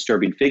 very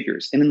disturbing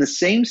figures. And in the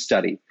same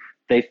study,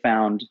 they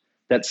found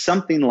that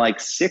something like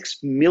 6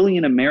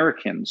 million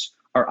Americans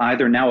are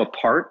either now a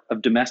part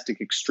of domestic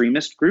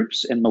extremist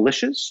groups and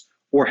militias,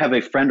 or have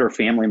a friend or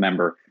family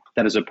member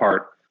that is a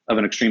part of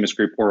an extremist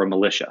group or a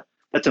militia.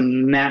 That's a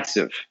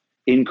massive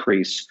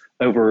increase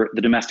over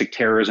the domestic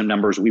terrorism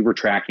numbers we were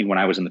tracking when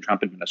I was in the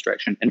Trump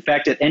administration. In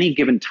fact, at any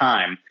given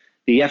time,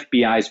 the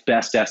FBI's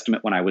best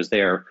estimate when I was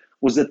there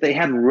was that they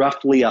had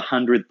roughly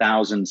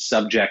 100,000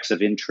 subjects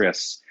of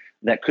interest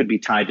that could be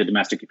tied to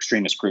domestic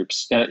extremist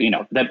groups,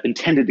 that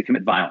intended to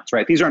commit violence,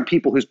 right? These aren't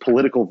people whose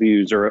political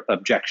views are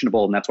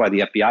objectionable, and that's why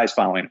the FBI is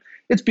following.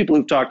 It's people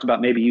who've talked about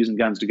maybe using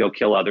guns to go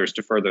kill others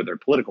to further their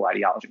political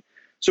ideology.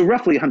 So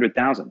roughly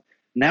 100,000.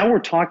 Now we're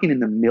talking in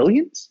the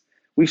millions.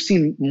 We've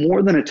seen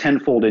more than a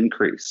tenfold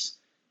increase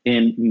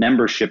in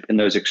membership in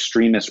those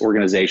extremist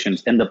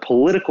organizations, and the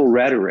political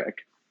rhetoric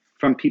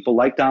from people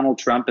like Donald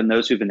Trump and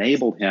those who've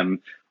enabled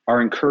him are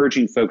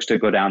encouraging folks to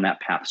go down that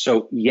path.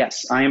 So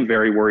yes, I am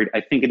very worried. I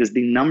think it is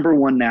the number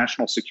one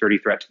national security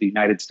threat to the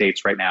United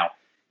States right now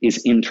is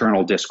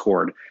internal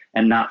discord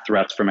and not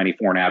threats from any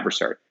foreign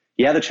adversary.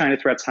 Yeah, the China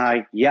threat's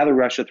high. Yeah, the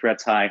Russia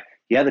threat's high.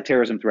 Yeah, the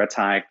terrorism threat's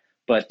high.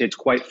 But it's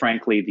quite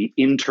frankly the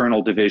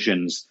internal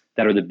divisions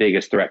that are the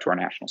biggest threat to our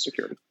national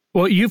security.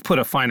 Well, you've put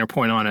a finer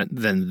point on it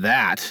than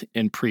that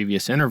in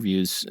previous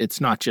interviews. It's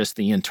not just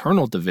the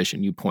internal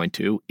division you point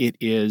to. It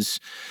is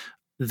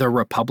the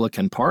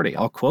Republican Party.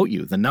 I'll quote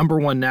you. The number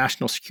one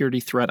national security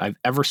threat I've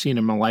ever seen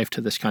in my life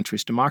to this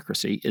country's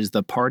democracy is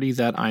the party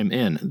that I'm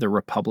in, the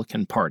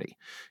Republican Party.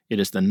 It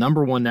is the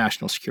number one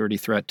national security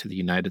threat to the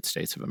United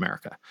States of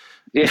America.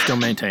 Yeah. I still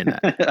maintain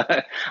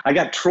that. I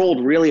got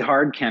trolled really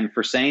hard, Ken,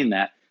 for saying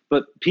that.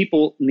 But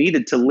people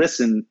needed to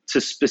listen to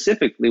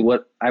specifically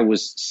what I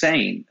was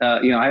saying.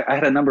 I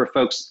had a number of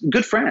folks,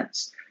 good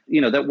friends,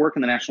 that work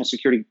in the national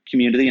security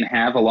community and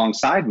have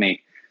alongside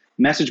me,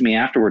 message me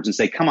afterwards and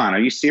say, come on, are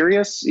you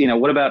serious?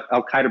 What about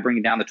Al-Qaeda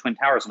bringing down the Twin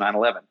Towers on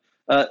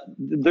 9/11?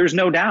 There's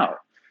no doubt.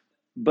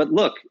 But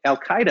look,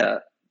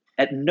 Al-Qaeda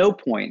at no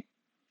point,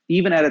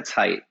 even at its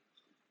height,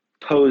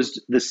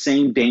 posed the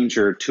same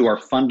danger to our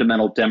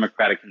fundamental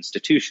democratic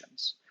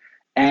institutions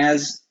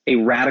as a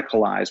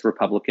radicalized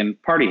Republican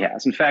Party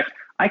has. In fact,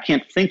 I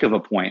can't think of a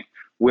point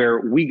where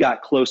we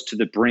got close to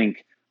the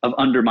brink of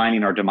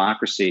undermining our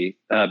democracy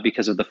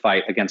because of the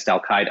fight against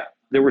Al-Qaeda.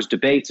 There was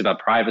debates about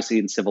privacy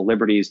and civil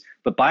liberties,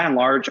 but by and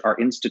large, our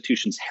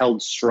institutions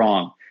held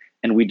strong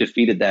and we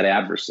defeated that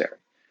adversary.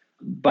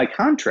 By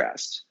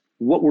contrast,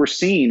 what we're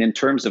seeing in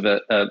terms of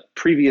a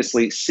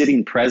previously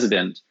sitting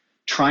president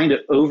trying to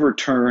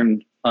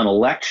overturn an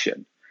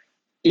election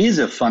is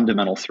a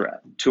fundamental threat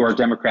to our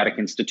democratic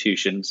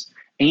institutions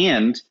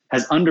and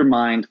has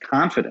undermined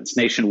confidence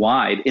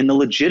nationwide in the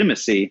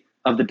legitimacy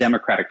of the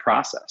democratic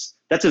process.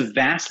 That's a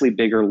vastly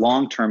bigger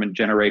long-term and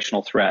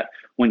generational threat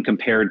when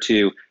compared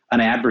to an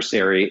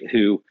adversary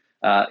who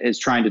is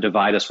trying to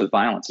divide us with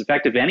violence. In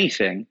fact, if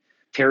anything,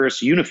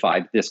 terrorists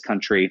unified this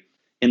country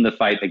in the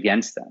fight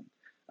against them.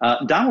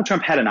 Donald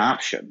Trump had an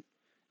option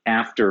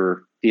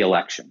after the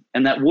election.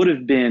 And that would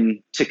have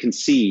been to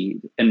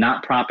concede and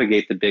not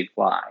propagate the big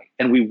lie.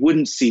 And we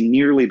wouldn't see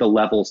nearly the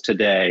levels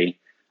today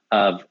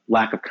of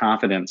lack of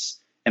confidence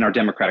in our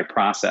democratic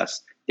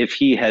process if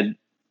he had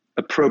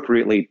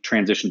appropriately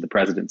transitioned the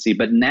presidency.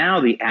 But now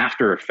the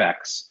after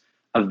effects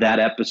of that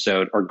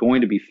episode are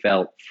going to be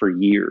felt for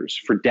years,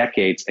 for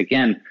decades,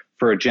 again,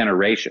 for a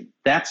generation.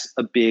 That's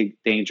a big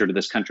danger to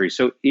this country.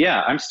 So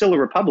yeah, I'm still a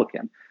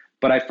Republican,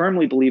 but I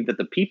firmly believe that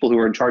the people who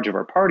are in charge of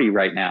our party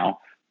right now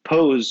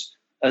pose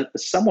a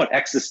somewhat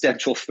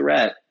existential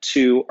threat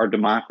to our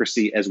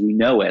democracy as we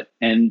know it.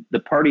 And the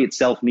party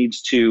itself needs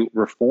to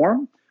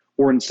reform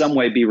or in some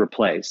way be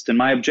replaced. And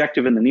my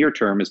objective in the near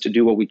term is to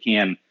do what we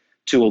can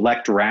to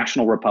elect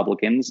rational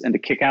Republicans and to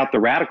kick out the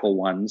radical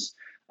ones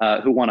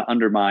who want to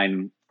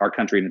undermine our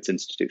country and its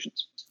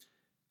institutions.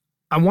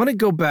 I want to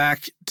go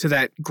back to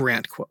that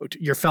Grant quote,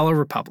 your fellow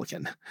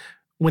Republican,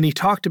 when he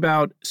talked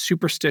about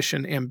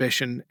superstition,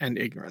 ambition, and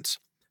ignorance,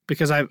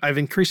 because I've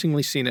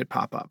increasingly seen it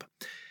pop up.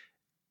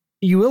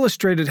 You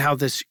illustrated how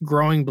this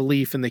growing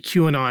belief in the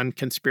QAnon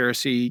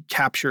conspiracy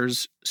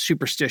captures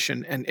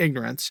superstition and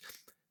ignorance,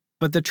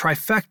 but the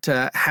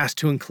trifecta has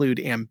to include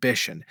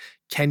ambition.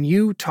 Can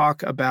you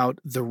talk about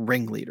the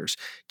ringleaders?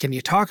 Can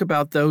you talk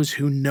about those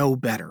who know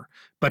better,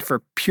 but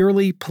for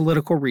purely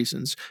political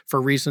reasons,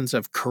 for reasons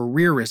of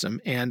careerism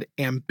and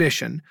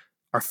ambition,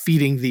 are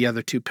feeding the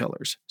other two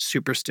pillars,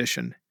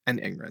 superstition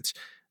and ignorance?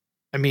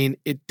 I mean,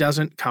 it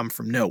doesn't come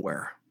from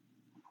nowhere.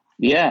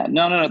 Yeah,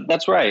 no,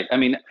 that's right. I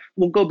mean,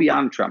 we'll go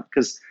beyond Trump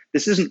because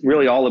this isn't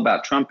really all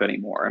about Trump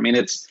anymore. I mean,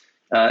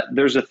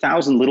 there's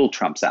 1,000 little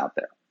Trumps out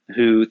there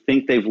who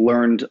think they've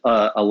learned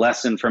a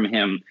lesson from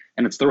him,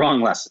 and it's the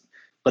wrong lesson.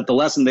 But the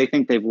lesson they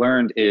think they've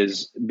learned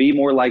is be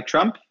more like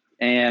Trump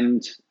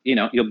and,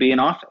 you'll be in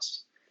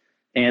office.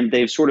 And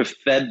they've sort of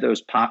fed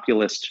those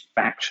populist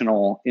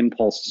factional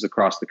impulses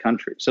across the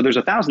country. So there's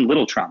 1,000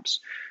 little Trumps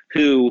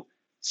who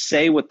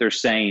say what they're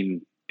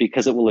saying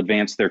because it will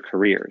advance their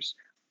careers.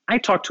 I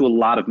talk to a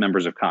lot of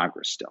members of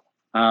Congress still.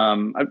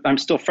 I'm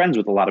still friends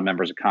with a lot of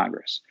members of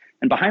Congress.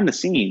 And behind the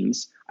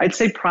scenes, I'd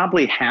say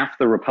probably half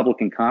the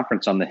Republican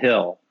conference on the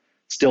Hill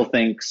still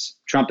thinks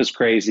Trump is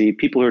crazy.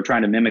 People who are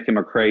trying to mimic him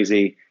are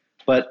crazy.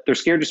 But they're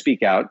scared to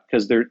speak out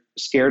because they're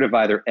scared of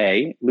either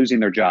A, losing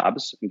their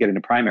jobs and getting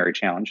a primary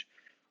challenge,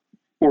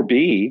 or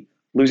B,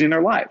 losing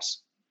their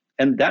lives.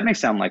 And that may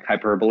sound like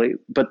hyperbole,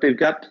 but they've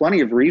got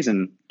plenty of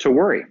reason to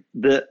worry.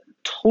 The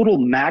total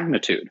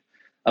magnitude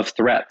of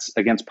threats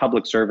against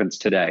public servants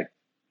today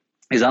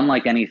is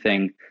unlike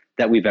anything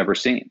that we've ever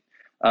seen.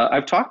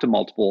 I've talked to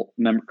multiple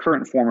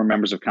current and former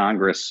members of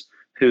Congress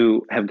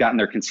who have gotten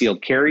their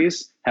concealed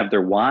carries, have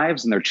their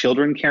wives and their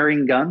children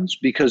carrying guns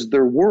because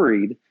they're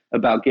worried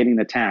about getting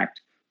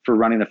attacked for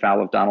running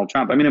afoul of Donald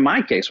Trump. I mean, in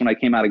my case, when I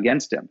came out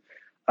against him,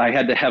 I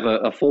had to have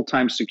a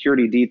full-time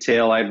security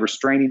detail. I had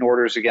restraining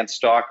orders against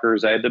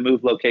stalkers. I had to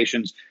move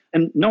locations.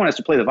 And no one has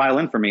to play the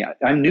violin for me.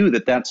 I knew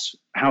that that's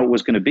how it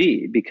was going to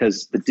be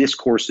because the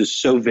discourse is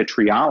so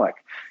vitriolic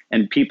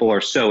and people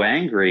are so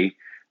angry.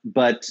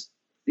 But,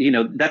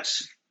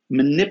 that's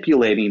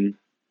manipulating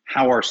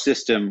how our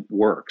system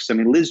works. I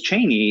mean, Liz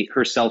Cheney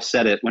herself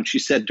said it when she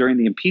said during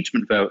the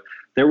impeachment vote,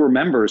 there were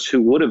members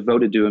who would have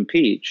voted to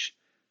impeach,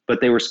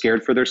 but they were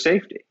scared for their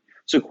safety.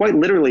 So quite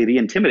literally, the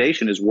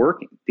intimidation is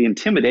working. The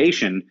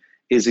intimidation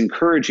is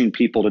encouraging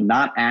people to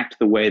not act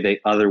the way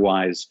they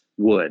otherwise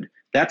would.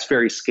 That's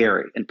very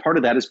scary. And part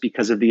of that is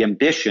because of the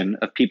ambition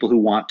of people who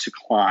want to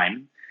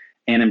climb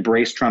and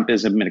embrace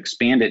Trumpism and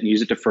expand it and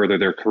use it to further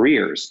their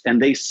careers.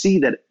 And they see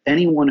that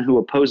anyone who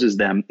opposes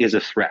them is a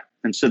threat.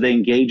 And so they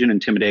engage in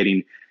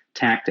intimidating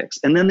tactics.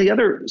 And then the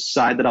other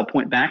side that I'll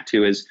point back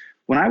to is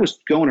when I was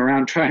going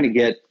around trying to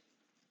get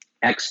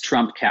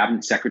ex-Trump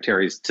cabinet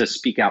secretaries to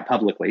speak out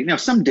publicly.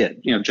 Some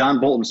did. John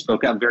Bolton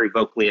spoke out very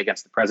vocally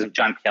against the president.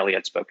 John Kelly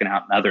had spoken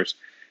out and others.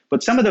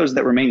 But some of those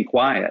that remained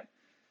quiet,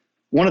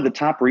 one of the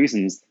top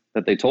reasons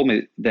that they told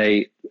me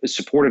they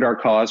supported our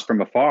cause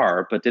from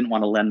afar but didn't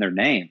want to lend their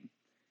name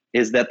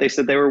is that they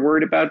said they were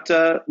worried about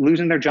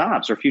losing their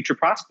jobs or future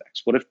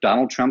prospects. What if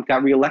Donald Trump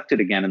got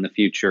reelected again in the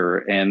future?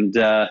 And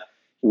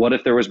what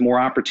if there was more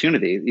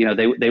opportunity?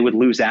 They would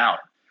lose out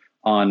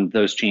on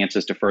those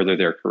chances to further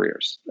their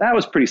careers. That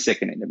was pretty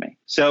sickening to me.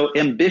 So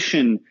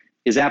ambition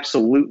is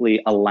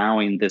absolutely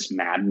allowing this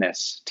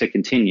madness to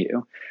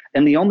continue.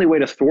 And the only way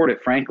to thwart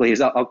it, frankly, is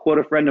I'll quote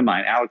a friend of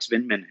mine, Alex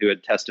Vindman, who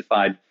had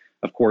testified,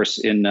 of course,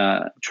 in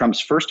Trump's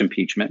first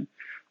impeachment.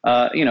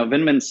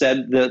 Vindman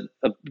said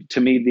to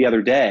me the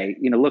other day,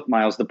 look,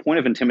 Miles, the point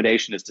of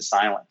intimidation is to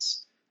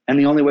silence. And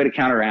the only way to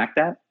counteract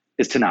that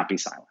is to not be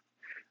silent.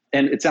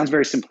 And it sounds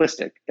very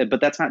simplistic,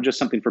 but that's not just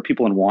something for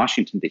people in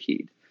Washington to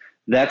heed.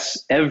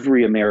 That's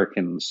every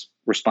American's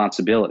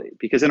responsibility,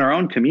 because in our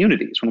own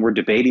communities, when we're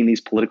debating these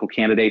political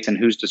candidates and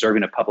who's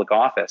deserving of public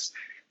office,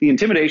 the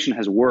intimidation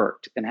has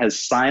worked and has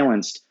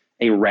silenced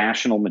a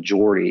rational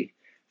majority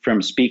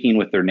from speaking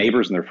with their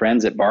neighbors and their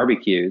friends at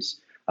barbecues.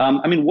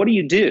 What do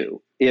you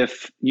do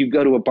if you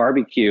go to a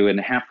barbecue and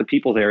half the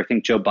people there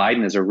think Joe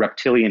Biden is a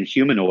reptilian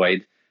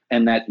humanoid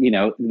and that,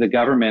 the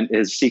government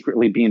is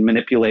secretly being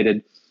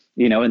manipulated,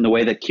 in the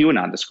way that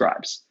QAnon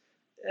describes.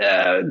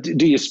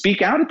 Do you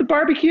speak out at the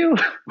barbecue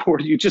or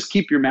do you just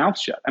keep your mouth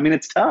shut? I mean,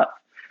 it's tough.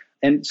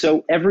 And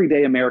so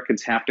everyday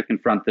Americans have to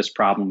confront this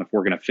problem if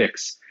we're going to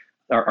fix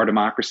our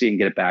democracy and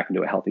get it back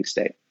into a healthy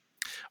state.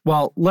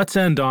 Well, let's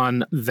end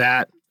on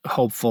that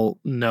hopeful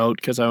note,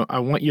 because I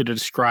want you to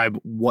describe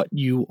what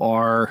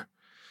you're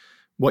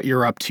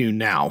up to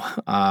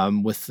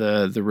now with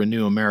the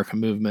Renew America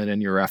movement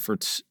and your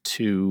efforts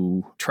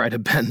to try to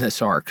bend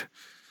this arc.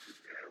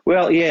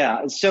 Well,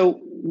 yeah. So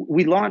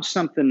we launched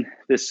something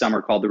this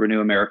summer called the Renew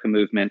America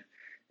movement.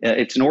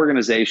 It's an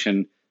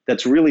organization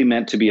that's really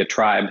meant to be a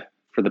tribe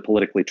for the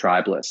politically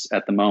tribeless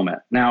at the moment.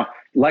 Now,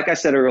 like I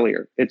said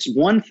earlier, it's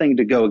one thing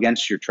to go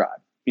against your tribe.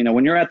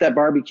 When you're at that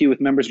barbecue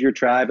with members of your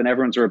tribe and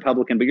everyone's a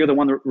Republican, but you're the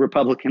one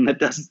Republican that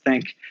doesn't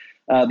think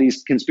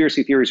these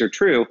conspiracy theories are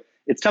true,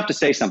 it's tough to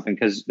say something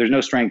because there's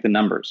no strength in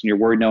numbers and you're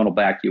worried no one will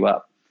back you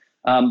up.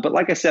 But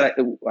like I said,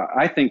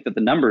 I think that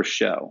the numbers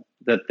show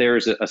that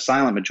there's a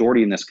silent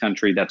majority in this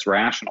country that's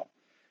rational.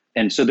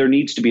 And so there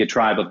needs to be a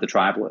tribe of the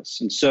tribalists.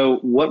 And so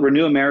what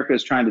Renew America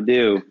is trying to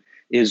do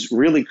is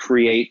really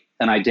create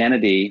an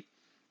identity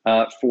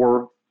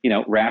for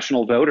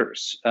rational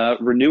voters.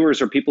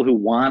 Renewers are people who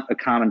want a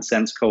common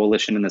sense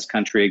coalition in this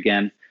country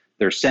again.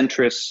 They're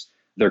centrists,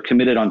 they're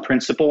committed on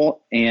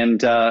principle,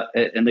 and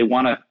they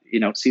want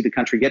to see the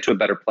country get to a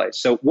better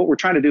place. So what we're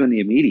trying to do in the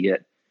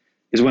immediate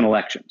is win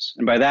elections.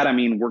 And by that, I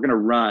mean we're going to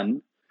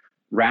run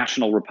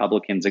rational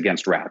Republicans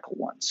against radical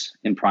ones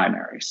in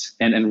primaries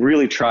and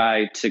really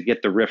try to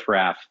get the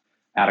riffraff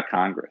out of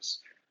Congress.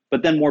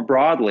 But then more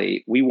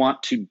broadly, we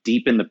want to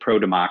deepen the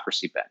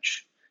pro-democracy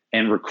bench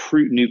and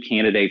recruit new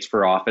candidates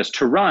for office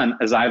to run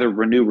as either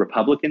Renew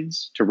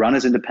Republicans, to run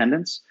as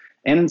independents,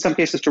 and in some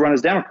cases to run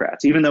as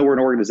Democrats. Even though we're an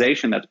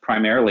organization that's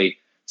primarily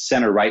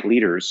center-right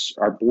leaders,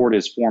 our board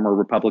is former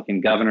Republican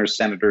governors,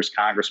 senators,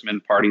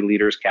 congressmen, party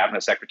leaders,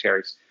 cabinet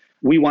secretaries.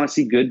 We want to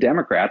see good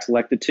Democrats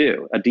elected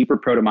too. A deeper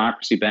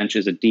pro-democracy bench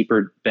is a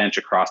deeper bench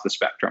across the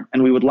spectrum.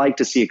 And we would like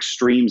to see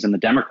extremes in the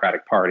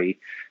Democratic Party,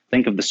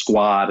 think of the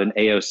Squad and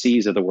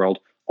AOCs of the world,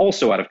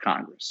 also out of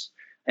Congress,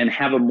 and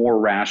have a more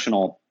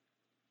rational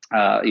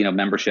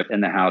membership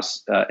in the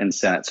House and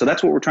Senate. So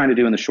that's what we're trying to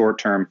do in the short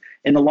term.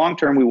 In the long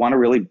term, we want to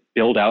really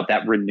build out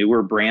that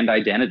renewer brand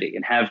identity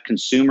and have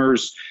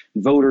consumers,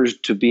 voters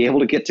to be able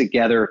to get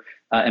together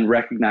and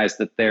recognize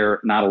that they're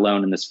not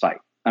alone in this fight.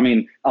 I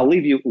mean, I'll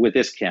leave you with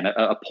this, Ken.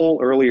 A poll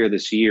earlier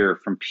this year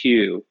from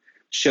Pew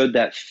showed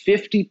that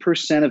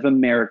 50% of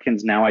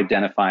Americans now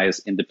identify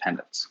as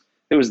independents.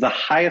 It was the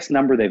highest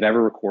number they've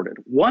ever recorded.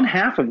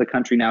 1/2 of the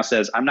country now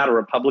says, I'm not a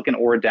Republican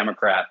or a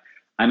Democrat,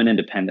 I'm an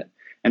independent.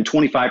 And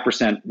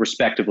 25%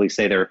 respectively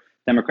say they're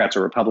Democrats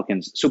or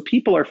Republicans. So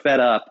people are fed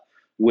up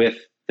with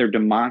their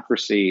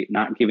democracy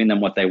not giving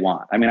them what they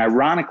want. I mean,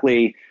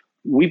 ironically,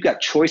 we've got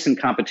choice and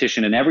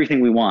competition in everything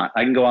we want.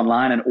 I can go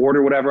online and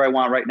order whatever I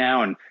want right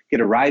now and get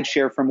a ride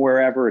share from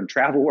wherever and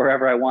travel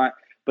wherever I want.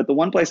 But the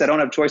one place I don't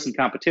have choice and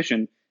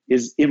competition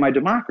is in my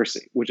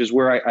democracy, which is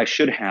where I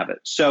should have it.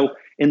 So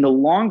in the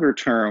longer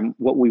term,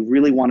 what we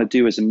really want to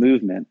do as a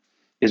movement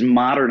is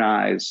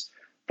modernize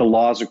the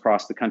laws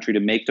across the country to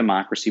make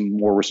democracy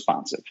more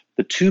responsive.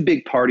 The two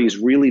big parties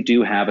really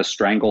do have a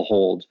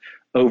stranglehold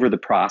over the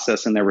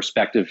process in their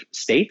respective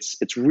states.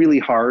 It's really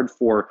hard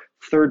for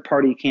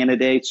third-party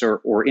candidates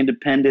or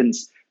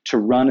independents to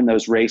run in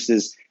those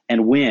races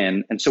and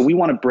win. And so we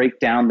want to break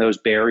down those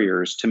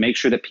barriers to make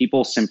sure that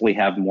people simply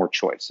have more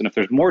choice. And if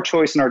there's more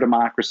choice in our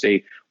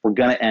democracy, we're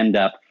going to end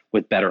up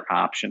with better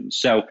options.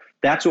 So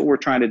that's what we're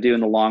trying to do in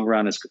the long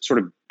run, is sort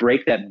of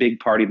break that big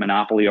party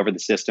monopoly over the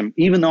system.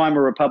 Even though I'm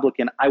a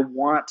Republican, I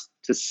want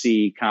to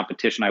see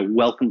competition. I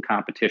welcome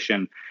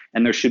competition,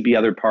 and there should be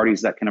other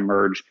parties that can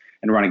emerge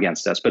and run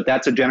against us. But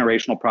that's a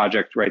generational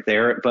project right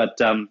there. But,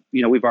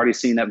 we've already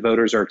seen that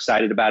voters are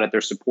excited about it.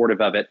 They're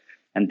supportive of it.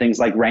 And things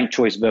like ranked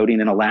choice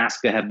voting in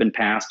Alaska have been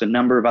passed. A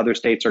number of other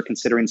states are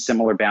considering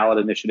similar ballot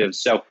initiatives.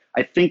 So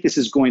I think this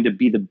is going to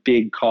be the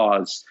big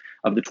cause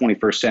of the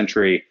 21st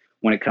century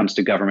when it comes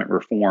to government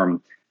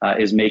reform,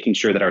 is making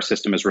sure that our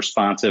system is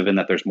responsive and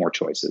that there's more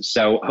choices.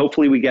 So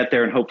hopefully we get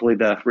there, and hopefully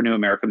the Renew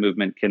America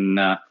movement can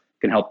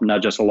help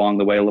nudge us along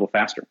the way a little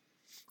faster.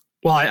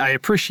 Well, I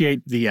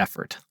appreciate the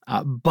effort,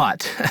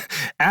 but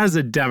as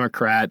a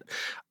Democrat,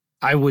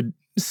 I would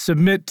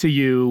submit to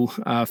you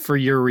for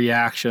your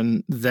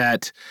reaction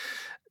that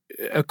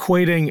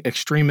equating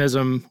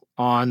extremism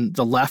on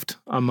the left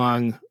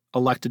among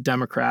elected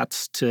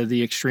Democrats to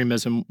the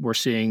extremism we're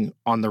seeing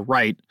on the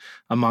right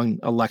among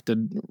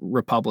elected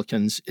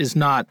Republicans is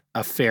not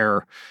a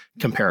fair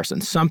comparison.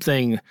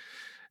 Something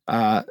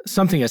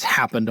something has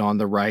happened on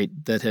the right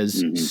that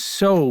has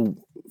so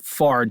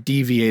far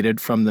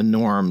deviated from the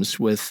norms,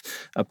 with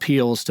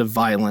appeals to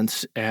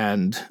violence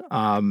and,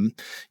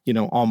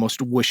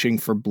 almost wishing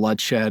for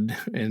bloodshed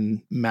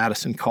in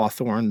Madison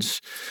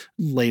Cawthorn's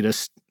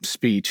latest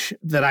speech,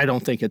 that I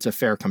don't think it's a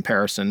fair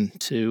comparison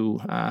to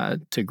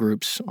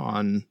groups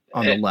on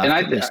the left. And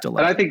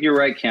I think you're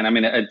right, Ken. I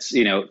mean, it's,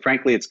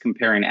 frankly, it's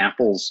comparing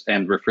apples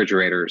and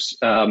refrigerators,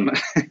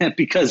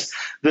 because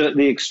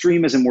the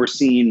extremism we're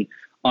seeing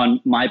on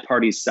my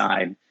party's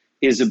side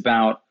is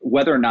about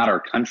whether or not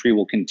our country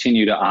will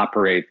continue to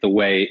operate the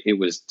way it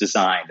was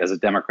designed as a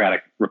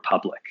democratic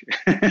republic,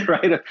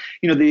 right?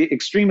 The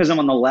extremism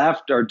on the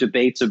left are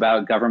debates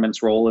about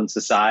government's role in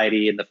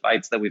society and the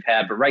fights that we've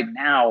had. But right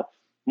now,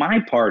 my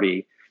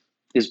party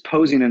is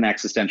posing an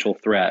existential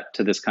threat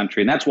to this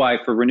country. And that's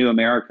why for Renew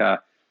America,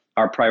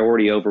 our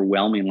priority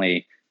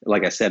overwhelmingly,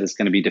 like I said, is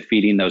going to be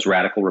defeating those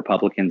radical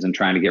Republicans and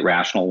trying to get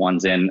rational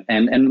ones in.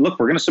 And look,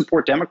 we're going to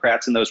support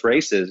Democrats in those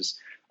races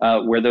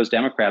where those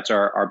Democrats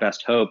are our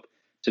best hope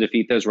to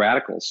defeat those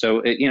radicals.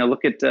 So,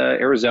 look at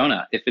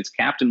Arizona. If it's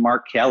Captain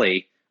Mark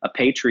Kelly, a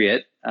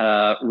patriot,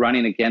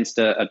 running against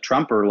a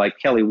Trumper like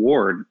Kelly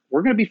Ward,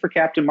 we're going to be for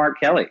Captain Mark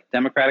Kelly,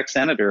 Democratic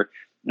senator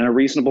and a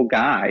reasonable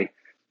guy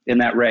in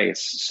that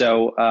race.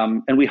 So,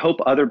 and we hope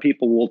other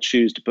people will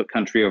choose to put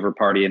country over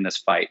party in this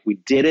fight. We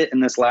did it in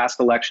this last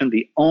election.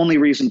 The only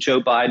reason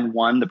Joe Biden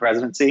won the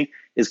presidency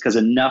is because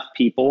enough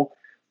people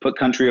put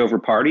country over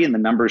party, and the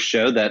numbers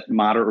show that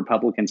moderate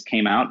Republicans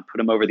came out and put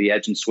them over the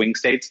edge in swing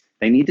states.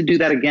 They need to do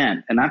that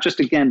again, and not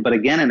just again, but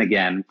again and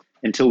again,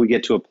 until we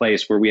get to a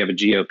place where we have a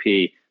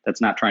GOP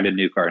that's not trying to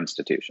nuke our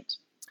institutions.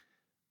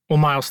 Well,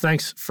 Miles,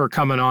 thanks for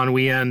coming on.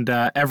 We end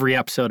every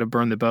episode of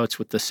Burn the Boats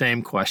with the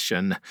same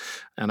question,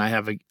 and I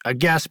have a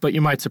guess, but you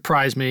might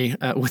surprise me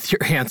with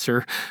your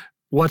answer.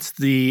 What's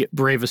the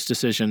bravest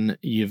decision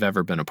you've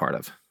ever been a part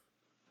of?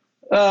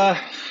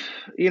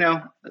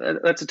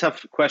 That's a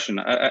tough question.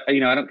 I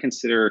don't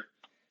consider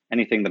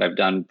anything that I've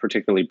done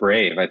particularly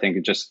brave. I think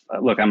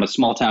look, I'm a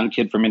small town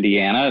kid from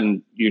Indiana,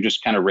 and you're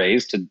just kind of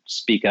raised to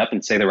speak up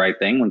and say the right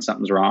thing when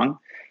something's wrong.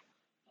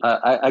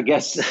 I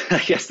guess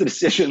the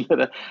decision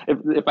that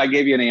if I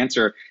gave you an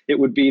answer, it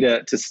would be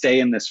to stay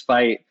in this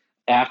fight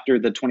after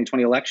the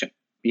 2020 election.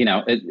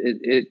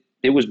 It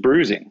was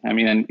bruising. I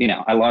mean, and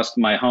I lost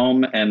my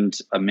home and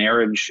a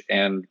marriage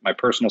and my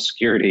personal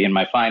security and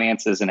my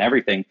finances and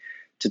everything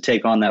to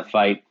take on that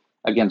fight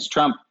against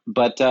Trump.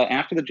 But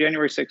after the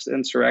January 6th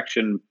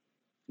insurrection,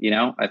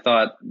 I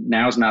thought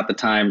now's not the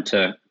time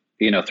to,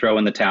 throw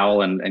in the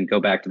towel and go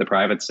back to the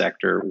private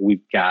sector.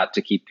 We've got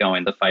to keep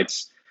going. The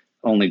fight's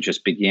only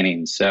just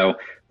beginning. So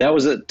that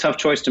was a tough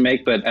choice to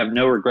make, but I have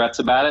no regrets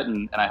about it.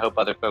 And I hope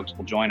other folks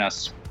will join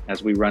us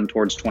as we run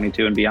towards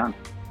 22 and beyond.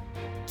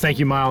 Thank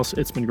you, Miles.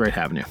 It's been great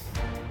having you.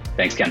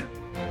 Thanks, Ken.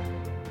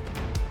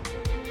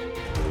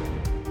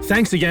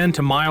 Thanks again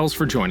to Miles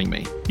for joining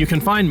me. You can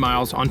find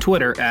Miles on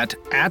Twitter at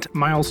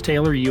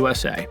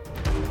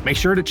MilesTaylorUSA. Make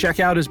sure to check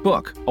out his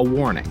book, A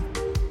Warning.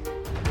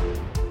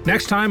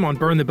 Next time on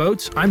Burn the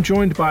Boats, I'm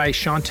joined by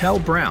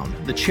Shontel Brown,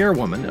 the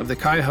chairwoman of the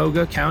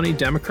Cuyahoga County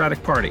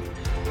Democratic Party.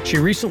 She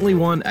recently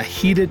won a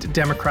heated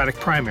Democratic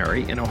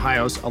primary in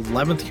Ohio's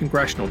 11th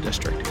Congressional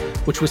District,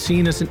 which was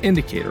seen as an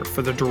indicator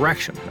for the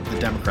direction of the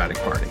Democratic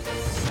Party.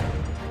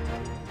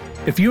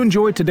 If you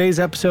enjoyed today's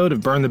episode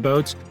of Burn the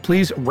Boats,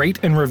 please rate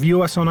and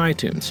review us on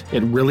iTunes.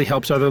 It really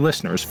helps other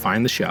listeners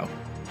find the show.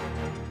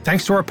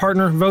 Thanks to our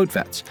partner,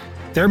 VoteVets.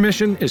 Their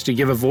mission is to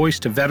give a voice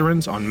to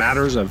veterans on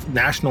matters of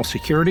national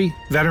security,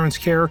 veterans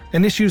care,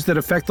 and issues that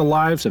affect the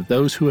lives of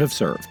those who have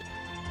served.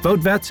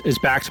 VoteVets is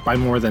backed by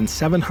more than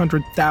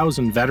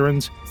 700,000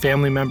 veterans,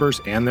 family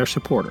members, and their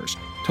supporters.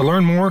 To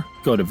learn more,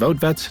 go to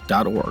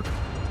votevets.org.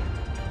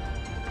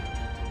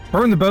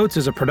 Burn the Boats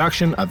is a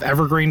production of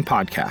Evergreen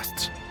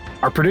Podcasts.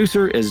 Our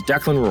producer is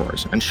Declan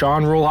Roars, and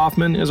Sean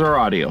Rule-Hoffman is our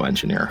audio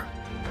engineer.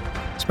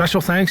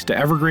 Special thanks to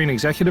Evergreen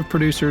executive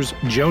producers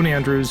Joan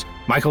Andrews,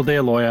 Michael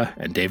DeAloia,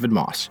 and David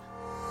Moss.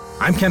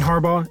 I'm Ken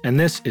Harbaugh, and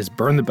this is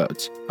Burn the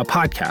Boats, a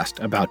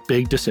podcast about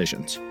big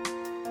decisions.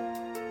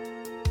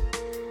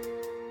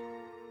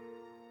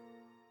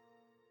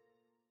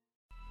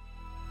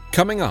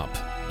 Coming up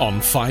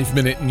on 5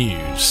 Minute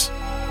News,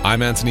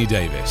 I'm Anthony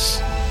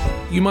Davis.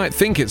 You might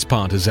think it's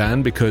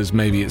partisan because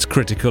maybe it's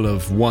critical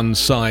of one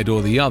side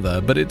or the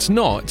other, but it's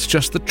not. It's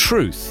just the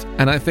truth.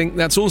 And I think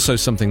that's also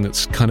something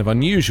that's kind of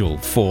unusual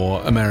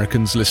for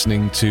Americans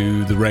listening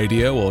to the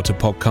radio or to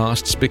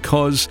podcasts,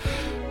 because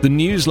the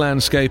news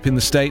landscape in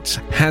the States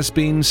has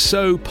been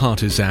so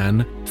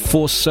partisan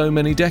for so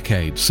many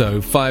decades. So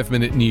 5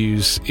 Minute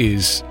News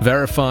is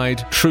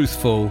verified,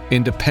 truthful,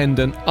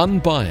 independent,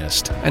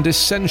 unbiased, and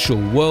essential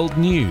world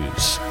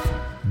news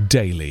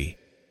daily.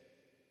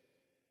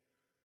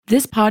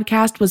 This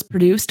podcast was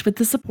produced with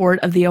the support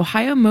of the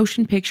Ohio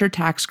Motion Picture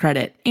Tax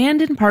Credit and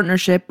in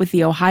partnership with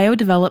the Ohio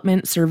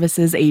Development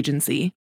Services Agency.